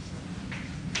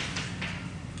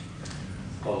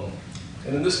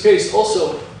 And in this case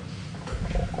also,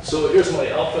 so here's my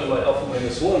alpha and my alpha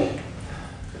minus 1.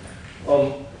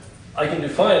 I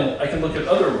can look at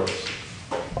other rows.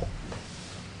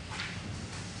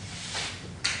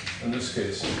 In this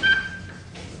case,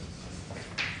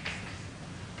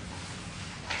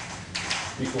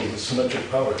 equal the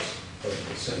symmetric powers of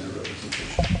the standard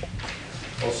representation,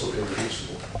 also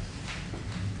irreducible.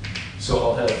 So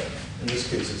I'll have, in this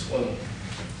case, it's 1,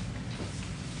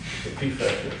 the p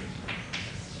factor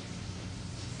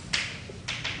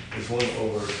is 1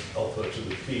 over alpha to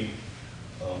the p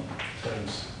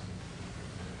times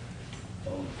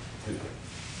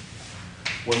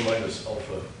 1 minus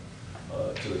alpha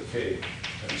to the k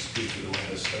times p to the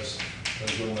minus s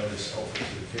times 1 minus alpha to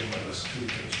the k minus 2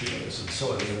 times p minus, and so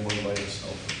on, and then 1 minus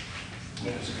alpha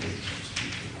minus k times p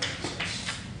to the minus s.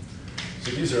 So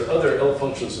these are other L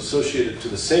functions associated to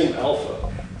the same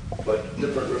alpha, but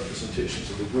different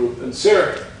representations of the group. And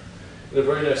Sarah, in a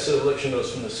very nice set of lecture notes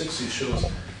from the 60s, shows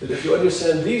that if you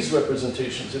understand these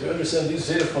representations, if you understand these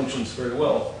zeta functions very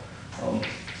well,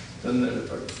 then there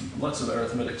are lots of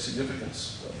arithmetic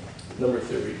significance, number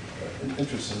theory,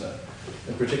 interest in that.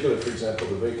 In particular, for example,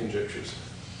 the Bay conjectures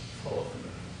follow from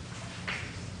that.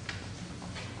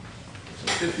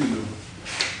 So if you do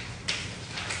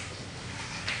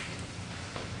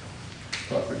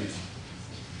properties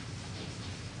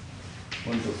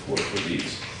 1 to 4 for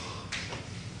these,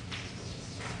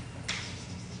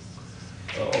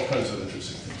 all kinds of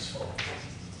interesting things follow.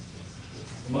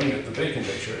 Among it, the Bay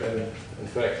conjecture, and in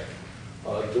fact,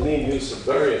 Deline used a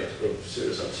variant of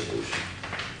series observation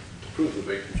to prove the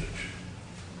Bay conjecture.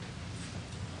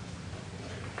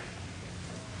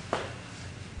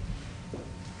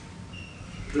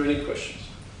 Are there any questions?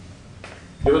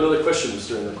 You have another question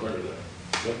during the corner there.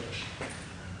 No?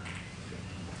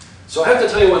 So I have to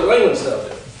tell you what Langlands now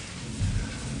did.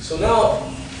 So now,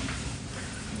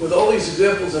 with all these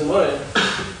examples in mind,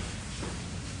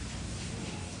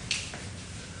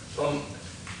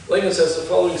 Langlands has the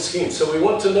following scheme. So we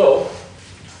want to know,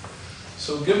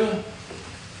 so given,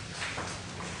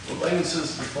 Langlands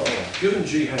says the following, given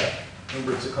G hat,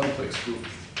 remember it's a complex group,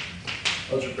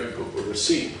 algebraic group over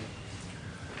C,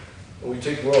 and we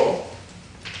take rho,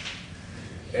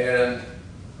 and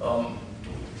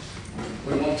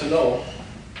we want to know,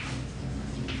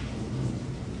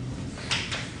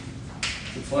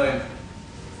 to find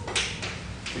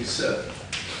a set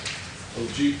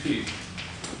of GP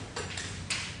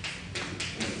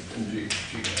in G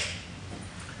hat,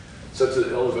 such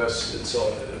that L of S and so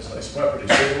on has nice properties.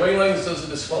 So the way Langlands does it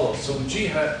is as follows. So with G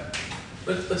hat,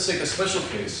 let's take a special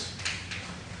case.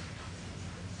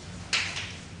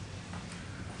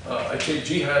 I take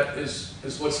G hat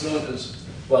is what's known as,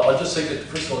 well, I'll just take it,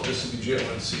 first of all, just to be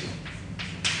GLNC.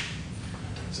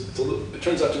 It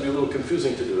turns out to be a little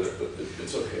confusing to do it, but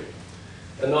it's okay.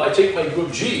 And now I take my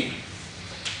group G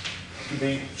to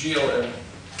be GLN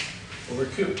over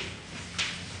Q.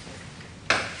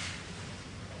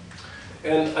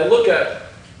 And I look at,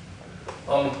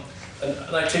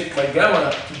 and I take my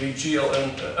gamma to be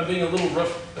GLN. I'm being a little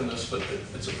rough in this, but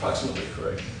it's approximately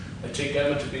correct. I take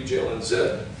gamma to be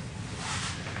GLNZ.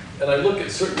 And I look at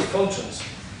certain functions.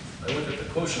 I look at the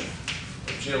quotient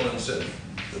of GLNZ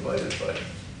divided by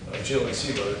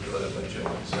GLNC divided by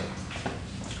GLNZ.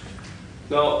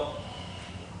 Now,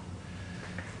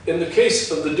 in the case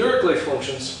of the Dirichlet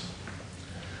functions,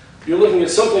 you're looking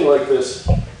at something like this,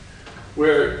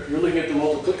 where you're looking at the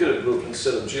multiplicative group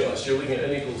instead of GLS. You're looking at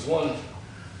n equals 1.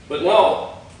 But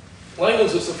now,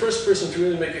 Langlands was the first person to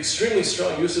really make extremely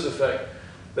strong use of the fact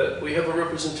that we have a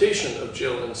representation of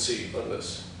GLNC on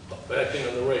this, acting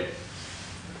on the rate.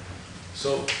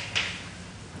 So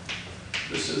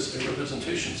this is a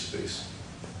representation space.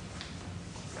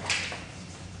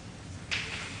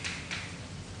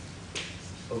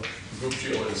 Of group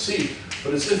GLNC,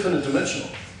 but it's infinite dimensional.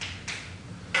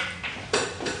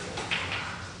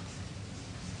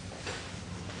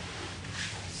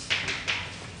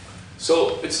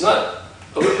 So it's not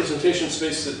a representation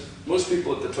space that most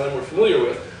people at the time were familiar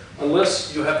with,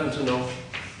 unless you happen to know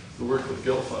the work with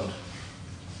Gelfand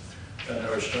and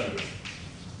Aristotle.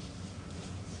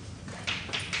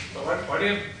 But why do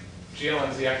you have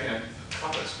GLNs acting on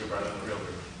complex group rather than a real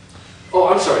group? Oh,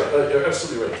 I'm sorry. You're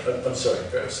absolutely right. I'm sorry.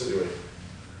 You're absolutely right.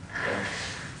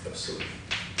 Absolutely.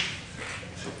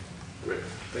 Great.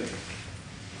 Thank you.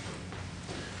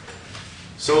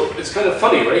 So it's kind of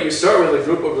funny, right? You start with a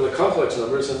group over the complex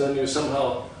numbers, and then you're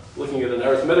somehow looking at an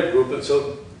arithmetic group, and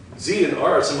so Z and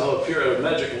R somehow appear out of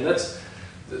magic, and that's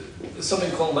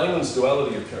something called Langlands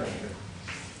duality appearing here.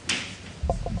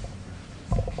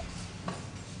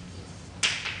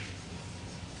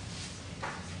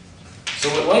 So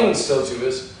what Langlands tells you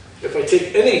is, if I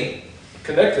take any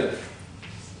connected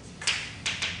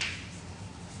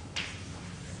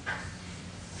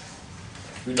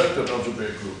reductive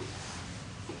algebraic group,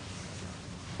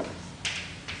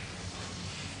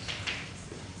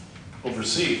 over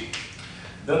C,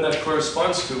 then that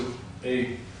corresponds to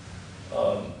a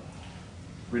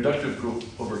reductive group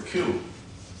over Q.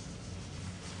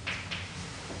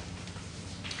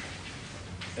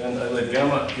 And I let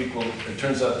gamma equal, it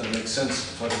turns out that it makes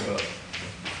sense to talk about,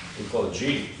 we call it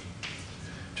G.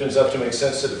 It turns out to make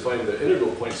sense to define the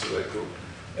integral points of that group.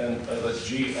 And I let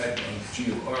G act on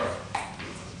G of R,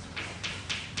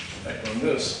 act on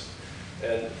this.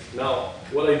 And now,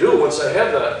 what I do once I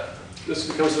have that, this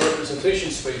becomes the representation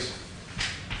space,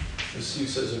 as C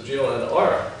says, of GLN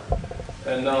R.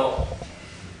 And now,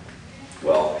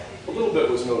 well, a little bit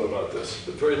was known about this,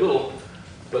 but very little.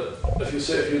 But if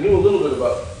you knew a little bit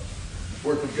about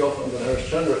work of Gelfand and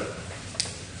Harshchandra,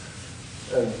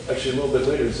 and actually a little bit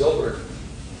later Zelberg,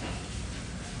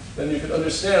 then you can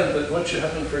understand that what should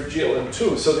happen for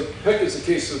GLN2. So the heck is the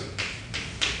case of,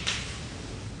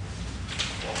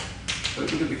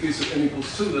 look at the case of n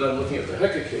equals 2, that I'm looking at the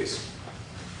Hecke case.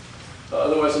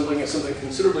 Otherwise, I'm looking at something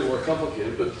considerably more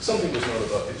complicated, but something was known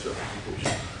about these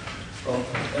representations.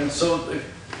 And so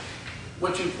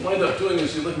what you wind up doing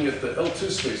is you're looking at the L2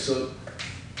 space. So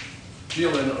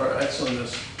GLN R acts on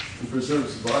this and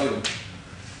preserves volume.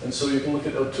 And so you can look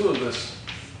at L2 of this.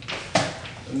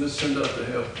 And this turned out to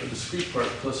have a discrete part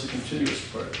plus a continuous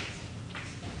part.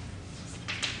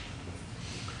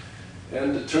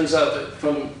 And it turns out that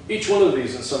from each one of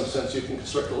these, in some sense, you can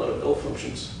construct a lot of L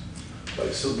functions.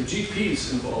 Right? So the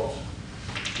GPs involved,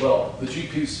 well, the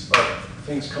GPs are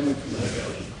things coming from the Hecke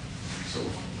algebra. So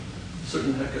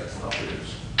certain Hecke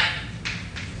operators.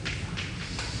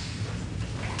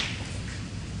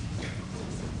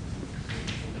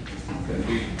 Can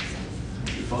be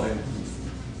defined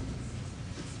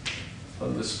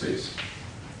on this space.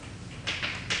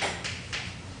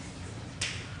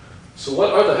 So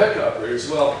what are the Hecke operators?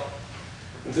 Well,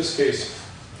 in this case,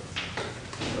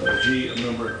 G, a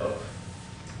number of,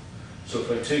 so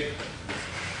if I take,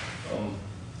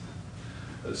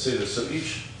 let's say this, so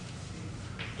each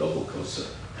double coset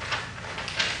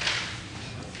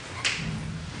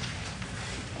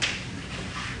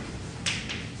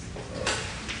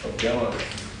of gamma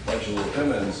modulo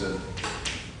MNZ,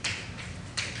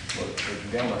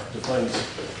 gamma defines,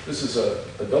 this is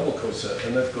a double coset,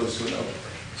 and that goes to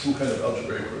some kind of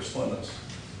algebraic correspondence.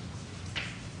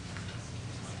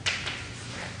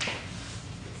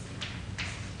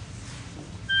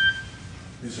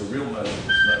 These are real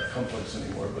mathematics, not complex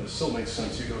anymore, but it still makes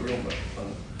sense. You go real math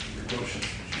on your quotient.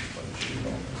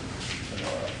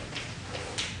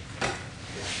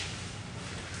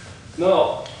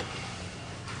 Now,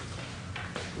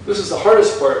 this is the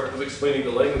hardest part of explaining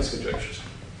the Langlands conjectures.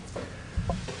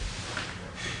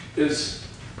 Is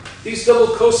these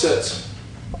double cosets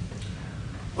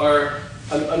are,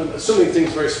 I'm assuming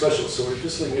things very special, so we're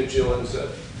just looking at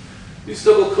GLNZ. These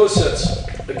double cosets,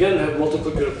 again, have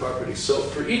multiplicative properties. So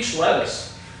for each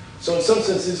lattice, so in some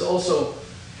sense, these also,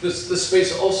 this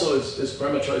space also is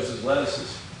parameterized as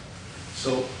lattices.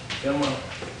 So gamma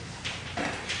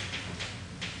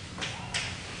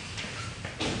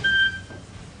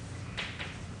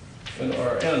and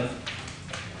Rn,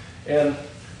 and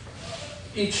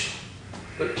each,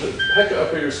 the Hecke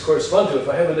operators correspond to, if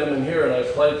I have an M in here and I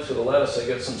apply it to the lattice, I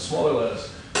get some smaller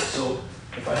lattice. So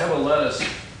if I have a lattice,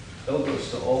 L goes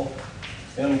to all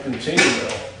M containing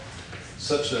L,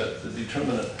 such that the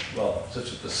determinant, well,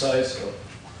 such that the size of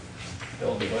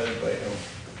L divided by M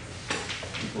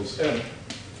equals M.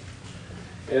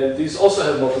 And these also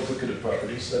have multiplicative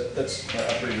properties. That's my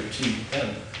operator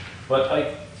Tn. But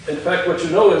in fact, what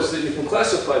you know is that you can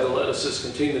classify the lattices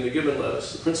contained in a given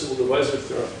lattice. The principal divisor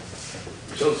theorem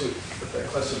tells you what that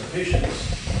classification is.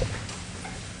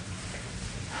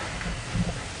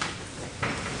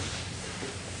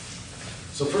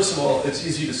 So first of all, it's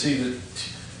easy to see that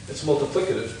it's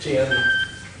multiplicative. Tn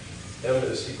m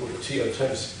is equal to Tn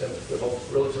times m. They're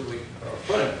both relatively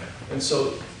prime. And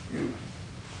so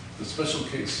the special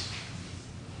case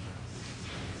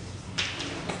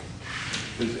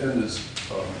n is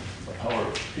a power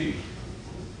of p.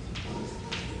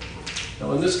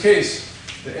 Now in this case,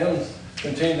 the m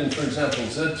contained in, for example,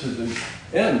 z to the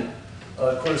n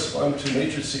correspond to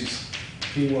matrices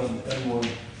p1, n1,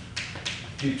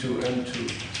 p2, n2,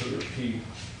 to the p,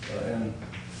 n,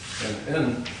 and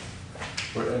n,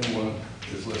 where n1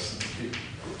 is less than p,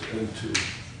 n2,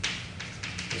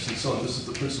 and so on. This is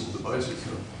the principal divisor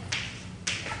theorem.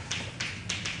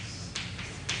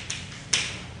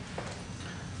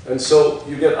 And so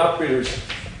you get operators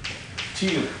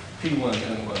T of P1,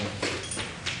 N1,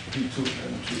 P2,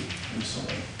 N2, and so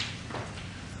on.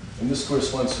 And this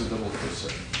corresponds to a double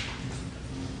coset.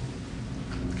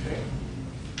 Okay.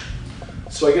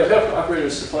 So I get half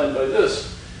operators defined by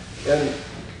this, and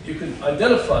you can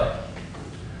identify.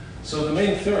 So the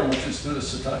main theorem, which is due to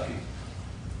Satake,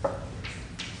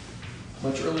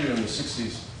 much earlier in the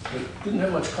 60s, it didn't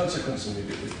have much consequence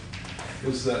immediately,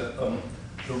 is that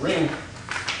the ring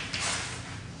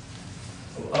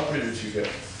of operators you get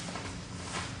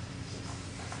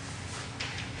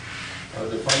are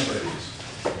defined by these,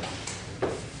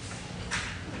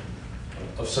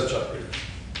 of such operators.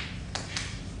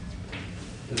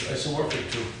 It's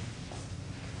isomorphic to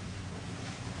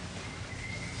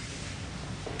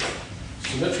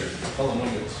symmetric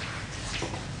polynomials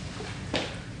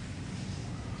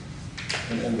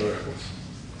and n variables.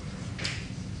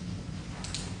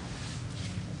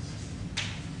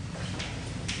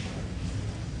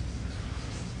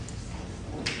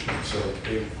 So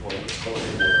A1, let's call it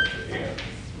A1 up to AN.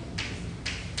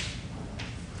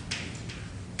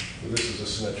 So this is a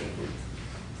symmetric group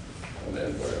on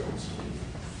n variables.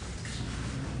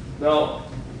 Now,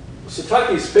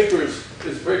 Satake's paper is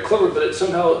very clever, but it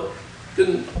somehow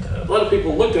didn't, a lot of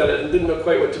people looked at it and didn't know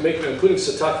quite what to make of it, including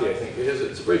Satake, I think.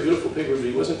 It's a very beautiful paper, but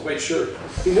he wasn't quite sure.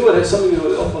 He knew it had something to do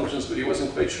with L functions, but he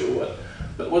wasn't quite sure what.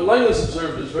 But what Langlands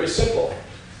observed is very simple.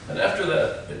 And after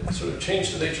that, it sort of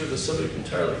changed the nature of the subject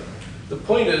entirely. The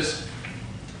point is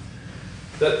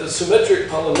that the symmetric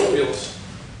polynomials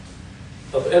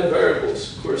of n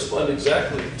variables correspond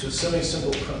exactly to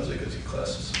semi-simple conjugacy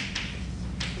classes.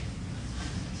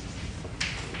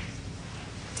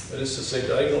 That is to say,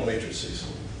 diagonal matrices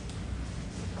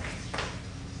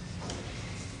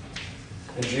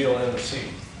in GLN of C.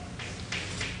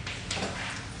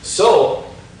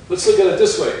 So, let's look at it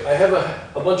this way. I have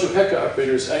a bunch of Hecke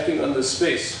operators acting on this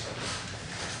space.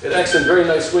 It acts in very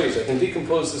nice ways. I can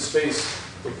decompose the space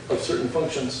of certain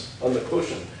functions on the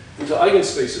quotient into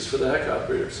eigenspaces for the Hecke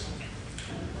operators.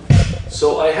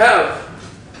 So I have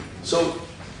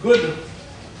good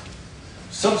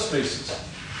subspaces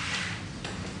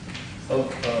of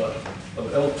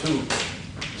L2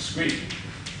 discrete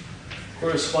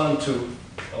correspond to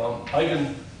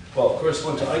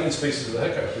correspond to eigenspaces of the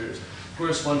Hecke operators,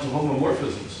 correspond to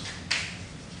homomorphisms.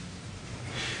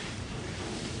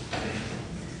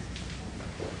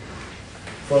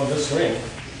 From this ring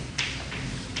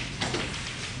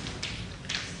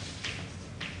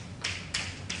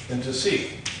into C.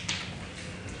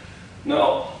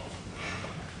 Now,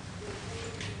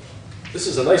 this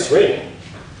is a nice ring.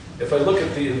 If I look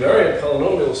at the invariant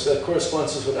polynomials, that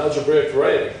corresponds to an algebraic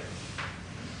variety.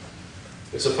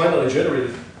 It's a finitely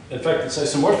generated, in fact, it's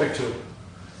isomorphic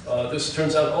to. This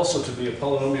turns out also to be a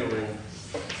polynomial ring,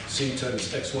 C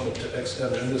times x1 up to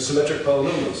xn, and the symmetric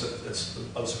polynomials, that's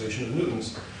the observation of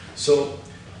Newton's. So,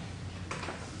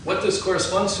 what this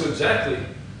corresponds to exactly,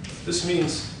 this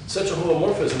means such a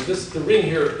homomorphism. The ring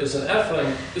here is an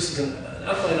affine, this is an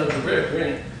affine algebraic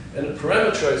ring, and it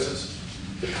parametrizes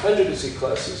the conjugacy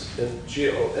classes in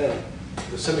GLN,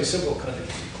 the semi-simple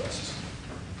conjugacy classes.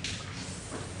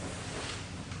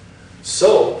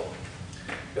 So,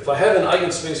 if I have an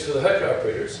eigenspace for the Hecke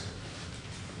operators,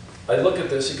 I look at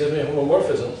this, it gives me a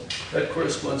homomorphism that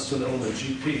corresponds to an element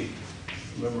GP,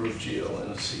 a member of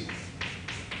GLN of C.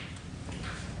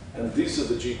 And these are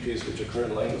the GPs which occur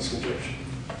in Langlands conjecture.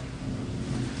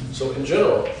 So in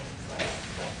general,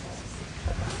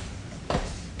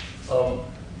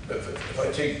 if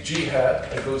I take G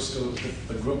hat, it goes to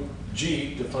the group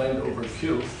G defined over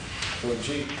Q. So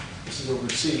G, this is over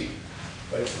C,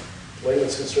 right?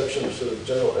 Langlands construction is sort of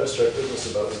general abstract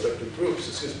business about inductive groups.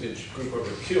 This gives me a group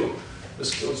over Q.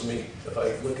 This gives me, if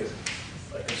I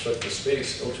I construct a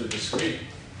space L2 discrete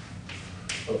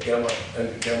of gamma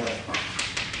and gamma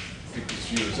equals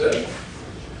G of Z.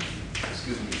 This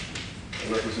gives me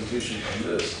a representation on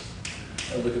this.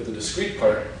 I look at the discrete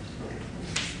part,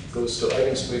 goes to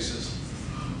eigenspaces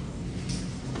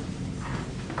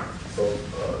from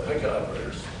Hecke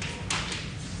operators.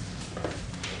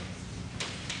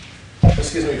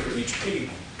 This gives me for each P,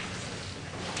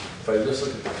 if I just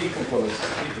look at the P components,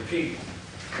 the P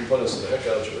components of the Heck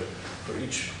algebra for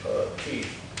each P,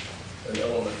 an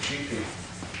element GP,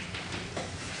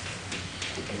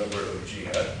 a member of G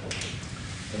hat.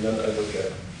 And then I look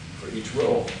at, for each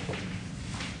row,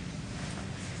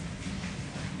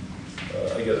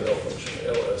 I get an L function,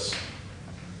 LS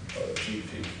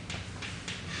GP.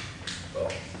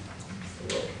 Well,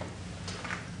 the row.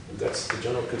 And that's the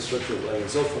general constructor of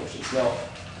Langlands L functions. Now,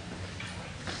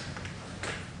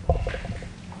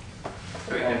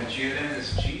 Wait, and the GLN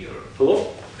is G or?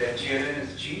 hello? That GLN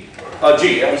is G?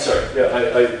 G, I'm sorry. Yeah,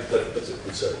 that's it.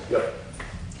 I'm sorry. Yeah.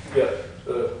 Yeah.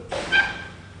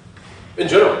 In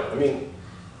general, I mean,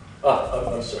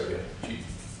 I'm sorry, yeah, G.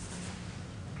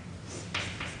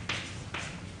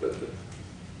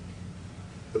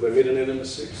 Have I made any other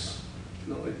mistakes?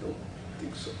 No, I don't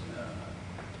think so.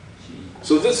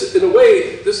 So this, in a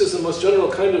way, this is the most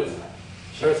general kind of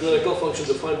arithmetical function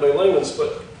defined by Langlands,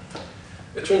 but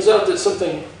it turns out that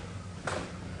something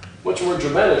much more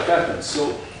dramatic happens.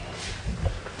 So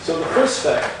the first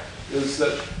fact is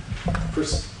that for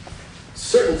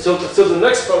certain, so the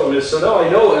next problem is, so now I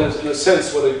know in a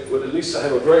sense what at least I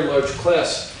have a very large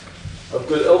class of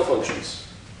good L functions,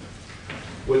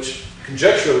 which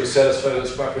conjecturally satisfy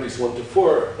those properties 1 to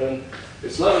 4, and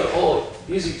it's not at all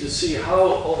easy to see how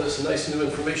all this nice new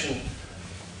information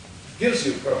gives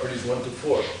you properties 1 to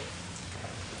 4.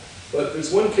 But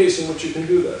there's one case in which you can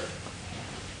do that.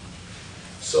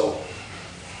 So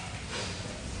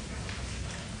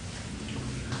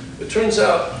it turns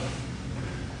out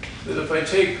that if I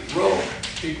take rho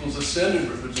equals a standard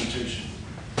representation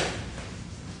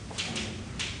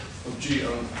of G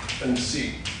on and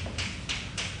C,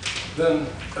 then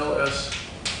LS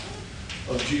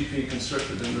of GP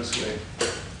constructed in this way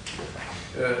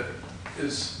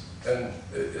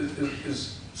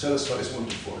satisfies 1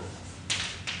 to 4.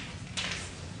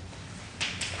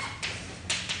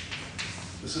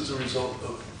 This is a result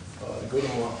of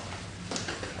Godemont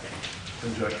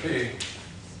and Jacquet,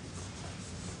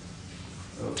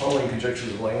 following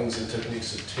conjectures of Langlands and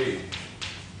techniques of Tate.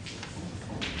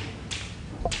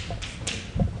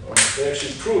 They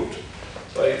actually proved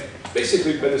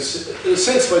basically in a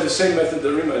sense by the same method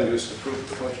that Riemann used to prove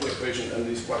the functional equation and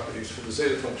these properties for the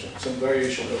zeta function, some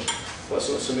variation of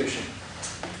Poisson summation.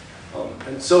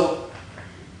 And so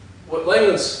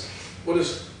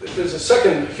there's a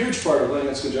second huge part of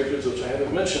Langlands conjectures which I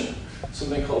haven't mentioned,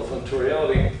 something called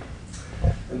functoriality.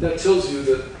 And that tells you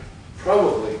that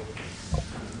probably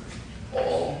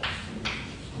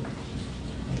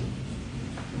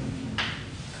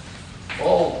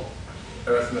all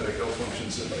arithmetic L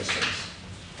functions in my sense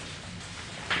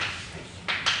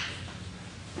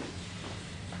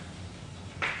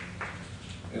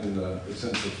in the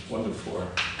sense of 1 to 4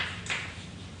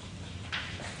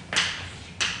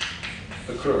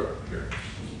 occur here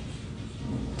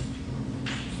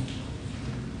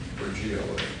for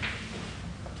GLA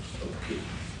of Q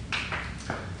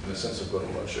in the sense of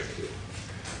Godemont check Q.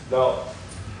 Now,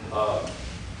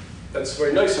 that's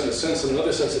very nice in a sense. In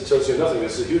another sense, it tells you nothing.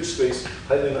 It's a huge space,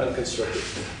 highly non-constructive.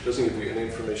 It doesn't give you any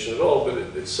information at all, but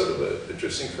it's sort of an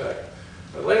interesting fact.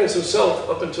 Langlands himself,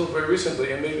 up until very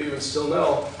recently, and maybe even still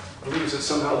now, believes that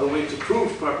somehow the way to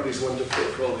prove properties 1 to 4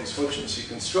 for all these functions he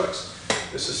constructs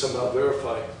is to somehow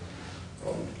verify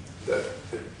that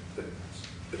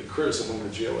it occurs among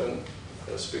the GLN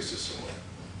spaces somewhere.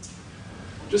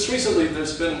 Just recently,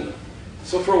 there's been,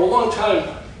 so for a long time,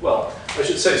 well, I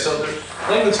should say, so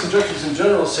Langlands conjectures in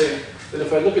general say that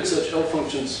if I look at such L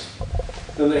functions,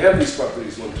 then they have these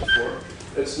properties 1 to 4.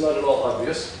 It's not at all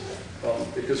obvious,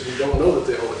 because we don't know that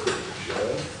they all occur to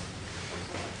GLN.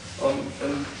 And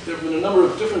there have been a number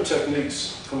of different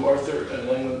techniques from Arthur and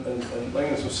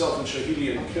Langlands himself and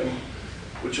Shahidi and Kim,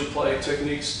 which apply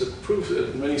techniques that prove it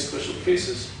in many special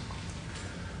cases.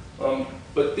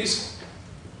 But these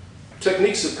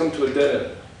techniques have come to a dead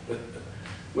end.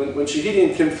 When Shahidi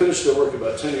and Kim finished their work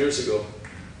about 10 years ago,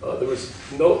 there was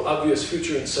no obvious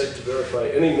future in sight to verify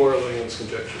any more Langlands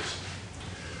conjectures.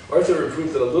 Arthur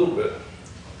improved it a little bit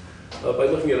by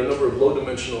looking at a number of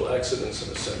low-dimensional accidents,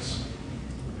 in a sense.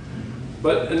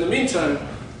 But in the meantime,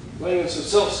 Langlands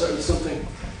himself started something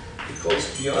he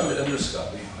calls beyond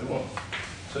endoscopy. I won't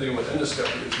tell you what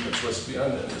endoscopy is, much less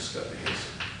beyond endoscopy is.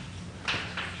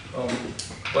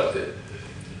 But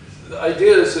the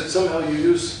idea is that somehow you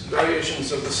use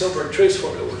variations of the Selberg trace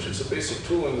formula, which is a basic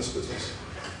tool in this business,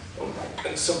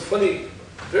 in some funny,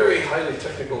 very highly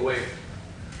technical way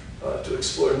to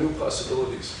explore new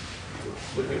possibilities for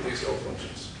looking at these L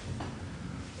functions.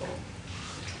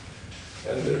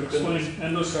 Can you explain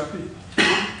endoscopy?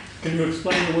 Can you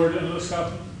explain the word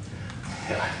endoscopy?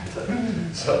 Yeah.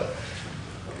 So,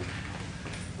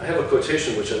 I have a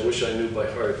quotation which I wish I knew by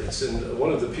heart. It's in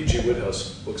one of the P.G.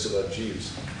 Wodehouse books about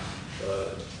Jeeves.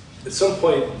 At some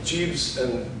point, Jeeves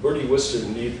and Bertie Wooster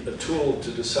need a tool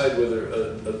to decide whether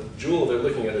a jewel they're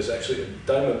looking at is actually a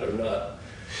diamond or not.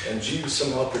 And Jeeves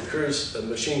somehow procures a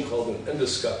machine called an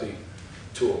endoscopy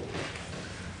tool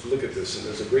to look at this. And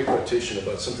there's a great quotation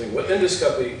about something. What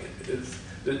endoscopy is,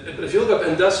 if you look up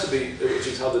endoscopy, which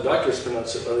is how the doctors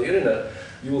pronounce it on the internet,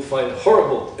 you will find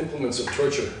horrible implements of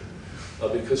torture.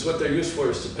 Because what they're used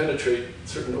for is to penetrate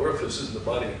certain orifices in the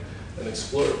body and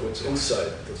explore what's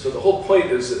inside. So the whole point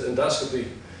is that endoscopy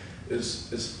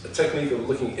is a technique of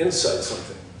looking inside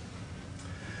something.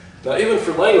 Now, even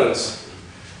for Langlands,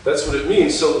 that's what it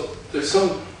means. So there's some...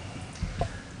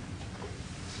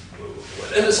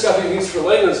 What endoscopy means for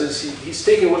Langlands is he's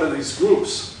taking one of these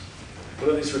groups, one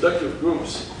of these reductive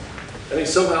groups, and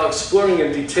he's somehow exploring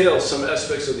in detail some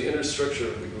aspects of the inner structure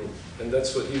of the group. And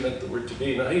that's what he meant the word to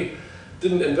be. Now, he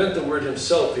didn't invent the word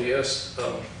himself. He asked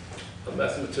a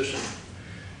mathematician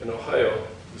in Ohio,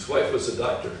 whose wife was a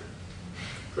doctor,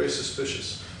 very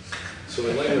suspicious. So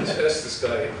when Langlands asked this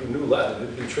guy who knew Latin,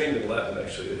 he'd been trained in Latin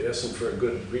actually, he asked him for a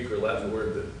good Greek or Latin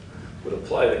word that would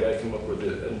apply. The guy came up with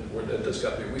the word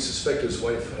endoscopy. We suspect his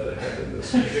wife had a hand in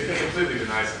this. He completely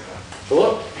denies it.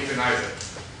 Hello? He denies it.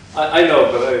 I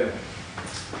know, but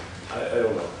I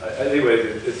don't know. Anyway,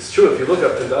 it's true. If you look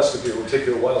up endoscopy, it will take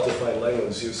you a while to find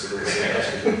Langland's use of the word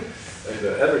endoscopy. And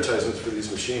advertisements for these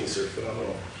machines are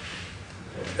phenomenal.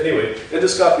 Anyway,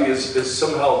 endoscopy is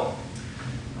somehow,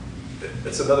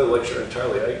 it's another lecture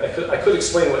entirely. I could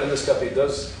explain what endoscopy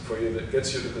does for you that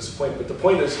gets you to this point, but the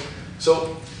point is,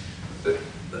 so the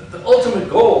ultimate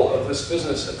goal of this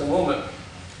business at the moment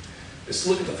is to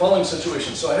look at the following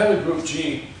situation. So I have a group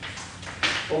G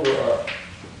over R,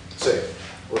 say,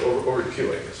 or over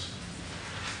Q, I guess.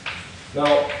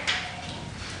 Now,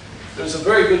 there's a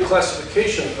very good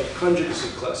classification of conjugacy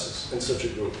classes in such a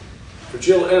group. For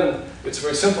GLN, it's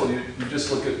very simple. You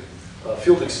just look at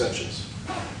field extensions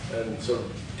and sort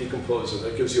of decompose them.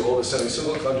 That gives you all the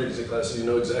semi-simple conjugacy classes. You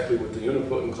know exactly what the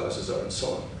unipotent classes are and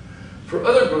so on. For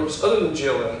other groups, other than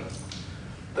GLN,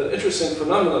 an interesting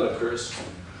phenomenon occurs,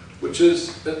 which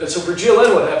is, and so for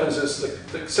GLN what happens is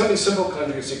the semi-simple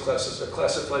conjugacy classes are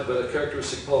classified by the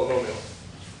characteristic polynomial.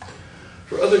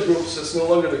 For other groups, that's no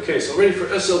longer the case. Already for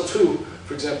SL2,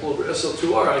 for example, over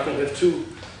SL2R, I can have two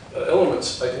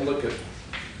elements. I can look at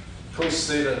cos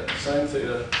theta, sine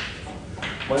theta,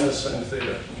 minus sine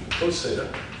theta, cos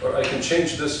theta, or I can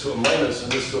change this to a minus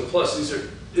and this to a plus. These are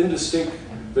indistinct,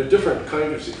 they're different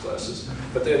conjugacy classes,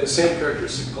 but they have the same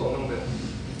characteristic polynomial.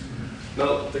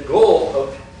 Now, the goal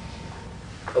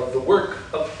of the work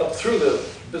up through the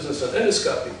business on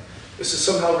endoscopy is to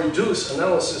somehow reduce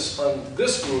analysis on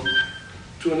this group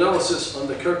to analysis on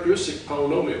the characteristic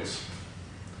polynomials.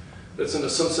 That's in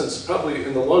some sense, probably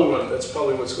in the long run, that's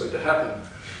probably what's going to happen.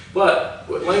 But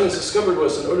what Langlands discovered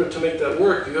was in order to make that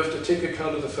work, you have to take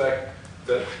account of the fact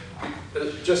that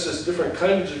just as different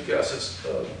kinds of gases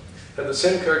have the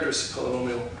same characteristic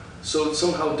polynomial, so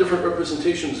somehow different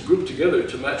representations group together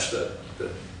to match that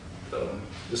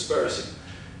disparity.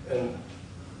 And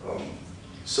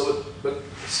but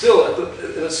still,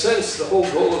 in a sense, the whole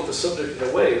goal of the subject, in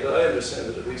a way that I understand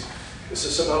it at least, is to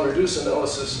somehow reduce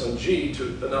analysis on G to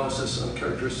analysis on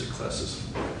characteristic classes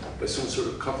by some sort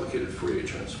of complicated Fourier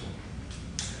transform.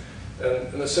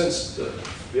 And in a sense,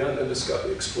 beyond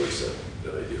endoscopy explores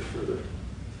that idea further.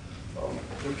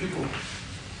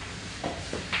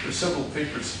 There's several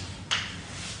papers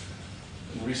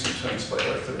in recent times by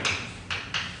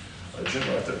Jim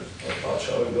Arthur,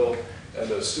 Schauenveld, and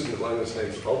a student of Langlands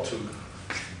named Altug,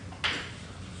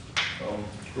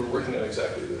 who are working on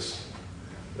exactly this.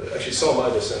 Actually, so am I,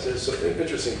 this sense. There's some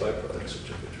interesting byproducts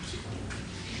which I'm interested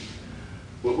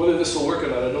in. Whether this will work or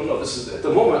not, I don't know. This is, at the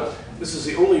moment, this is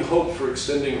the only hope for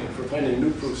finding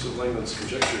new proofs of Langlands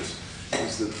conjectures,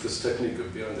 is this technique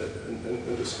of beyond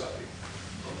endoscopy.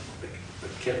 I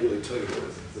can't really tell you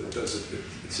what it does.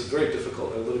 It's a very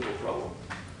difficult analytical problem.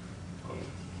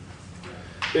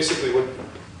 Basically, what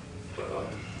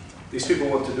these people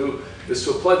want to do is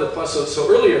to apply the Poisson. So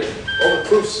earlier, all the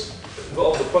proofs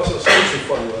involved the Poisson summation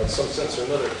formula in some sense or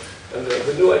another. And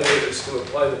the new idea is to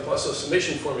apply the Poisson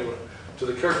summation formula to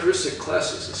the characteristic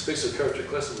classes, the space of character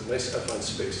classes with nice affine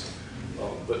space.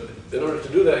 But in order to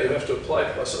do that, you have to apply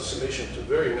Poisson summation to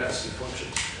very nasty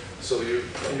functions. So you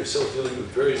find yourself dealing with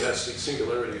very nasty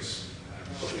singularities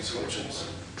of these functions.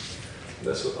 And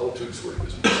that's what Altug's work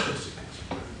is.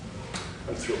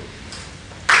 I'm thrilled.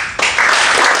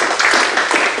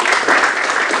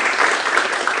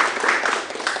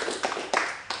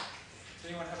 Does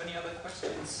anyone have any other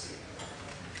questions?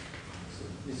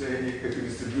 Is there any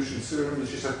equidistribution theorem,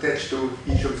 which is attached to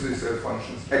each of these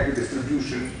functions.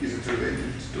 Equidistribution isn't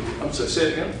related to. I'm sorry, say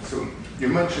it again. So you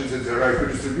mentioned that there are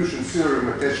equidistribution theorem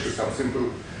attached to some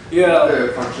simple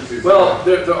functions. Well,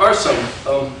 there are some.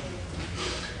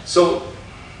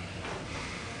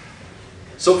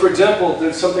 So for example,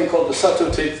 there's something called the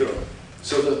Sato-Tate theorem.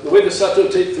 So the way the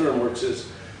Sato-Tate theorem works is,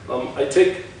 I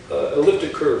take an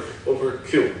elliptic curve over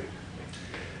Q,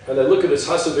 and I look at its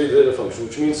Hasebe zeta function,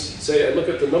 which means, say, I look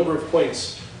at the number of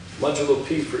points modulo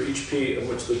p for each p in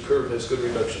which the curve has good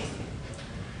reduction.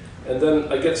 And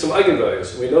then I get some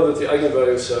eigenvalues. We know that the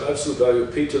eigenvalues have absolute value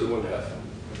p to the 1/2.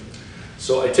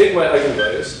 So I take my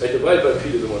eigenvalues, I divide by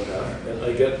p to the 1/2, and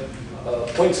I get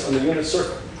points on the unit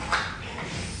circle.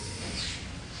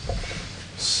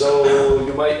 So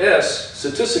you might ask,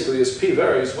 statistically, as p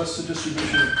varies, what's the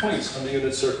distribution of points on the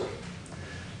unit circle?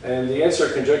 And the answer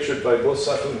conjectured by both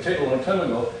Sato and Tate a long time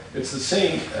ago, it's the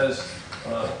same as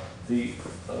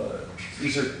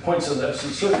these are points on the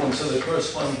absolute circle, and so they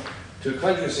correspond to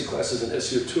conjugacy classes in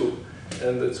SU2.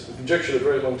 And it's conjectured a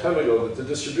very long time ago that the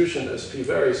distribution as p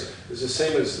varies is the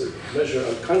same as the measure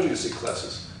on conjugacy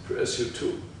classes for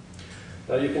SU2.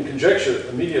 Now you can conjecture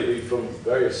immediately from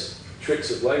various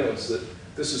tricks of Langlands that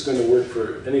this is going to work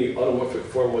for any automorphic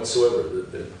form whatsoever.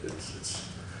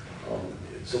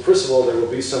 So first of all, there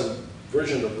will be some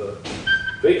version of the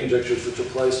Bay conjectures which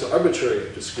applies to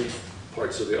arbitrary discrete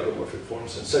parts of the automorphic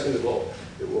forms. And second of all,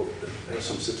 it will have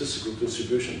some statistical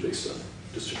distribution based on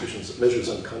distributions that measures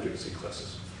on conjugacy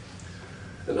classes.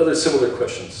 And other similar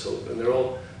questions. So, and they're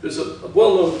all, there's a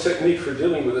well-known technique for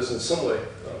dealing with this in some way,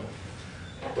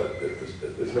 but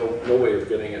there's no way of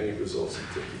getting any results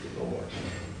until you know more.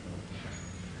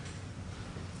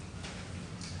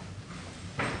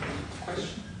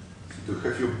 Question? Do you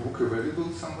have your book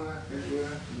available somewhere?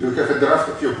 Do you have a draft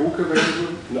of your book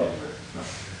available? No.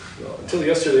 No. Until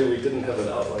yesterday, we didn't have an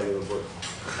outline of the book.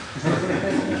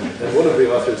 And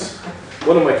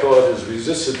one of my co-authors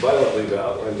resisted violently the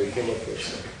outline we came up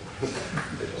with.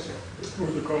 Who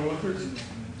are the co-authors?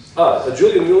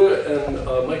 Julian Mueller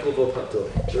and Michael Volpato.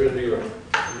 They're in New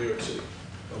York City.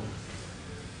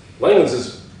 Langlands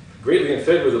is greatly in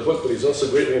favor of the book, but he's also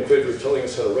greatly in favor of telling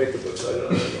us how to write the book, so I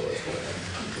don't know what's going to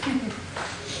happen.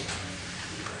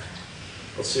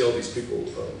 I'll see all these people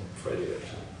Friday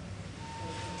actually.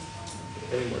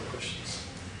 Any more questions?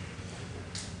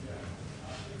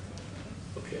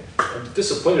 Okay. I'm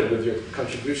disappointed with your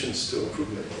contributions to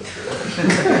improvement.